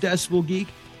besides Decibel Geek?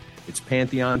 It's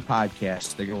Pantheon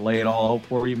Podcast. They're going to lay it all out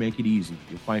for you, make it easy.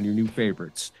 You'll find your new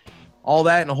favorites. All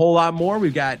that and a whole lot more.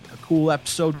 We've got a cool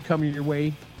episode coming your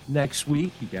way next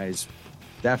week. You guys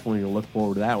definitely look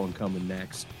forward to that one coming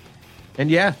next. And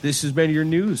yeah, this has been your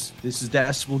news. This is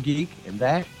Decibel Geek, and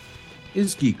that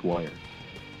is GeekWire.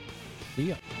 See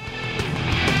ya.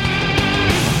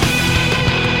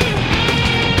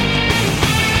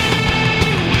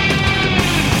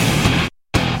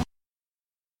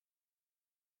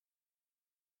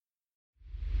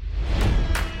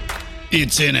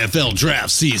 It's NFL draft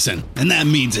season, and that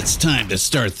means it's time to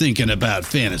start thinking about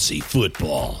fantasy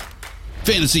football.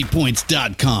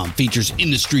 FantasyPoints.com features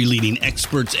industry-leading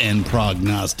experts and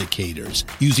prognosticators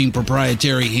using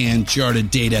proprietary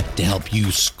hand-charted data to help you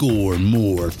score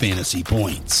more fantasy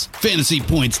points.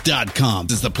 FantasyPoints.com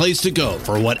is the place to go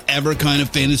for whatever kind of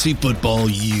fantasy football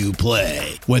you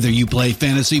play. Whether you play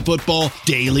fantasy football,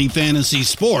 daily fantasy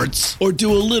sports, or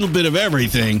do a little bit of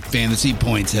everything, Fantasy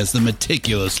Points has the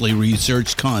meticulously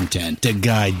researched content to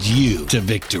guide you to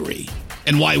victory.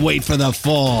 And why wait for the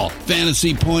fall?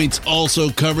 Fantasy Points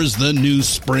also covers the new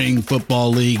spring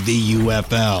football league, the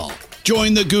UFL.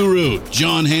 Join the guru,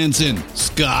 John Hansen,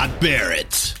 Scott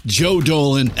Barrett, Joe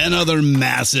Dolan, and other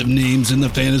massive names in the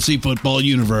fantasy football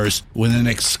universe with an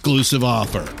exclusive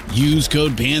offer. Use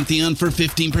code Pantheon for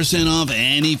 15% off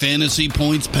any Fantasy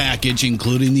Points package,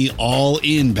 including the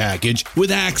all-in package,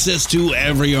 with access to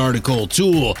every article,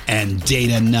 tool, and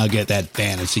data nugget that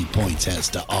Fantasy Points has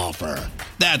to offer.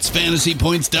 That's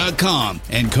FantasyPoints.com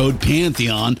and code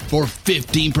Pantheon for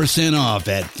 15% off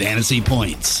at Fantasy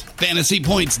Points.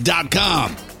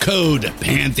 FantasyPoints.com, code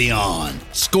Pantheon.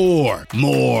 Score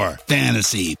more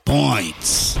fantasy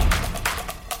points.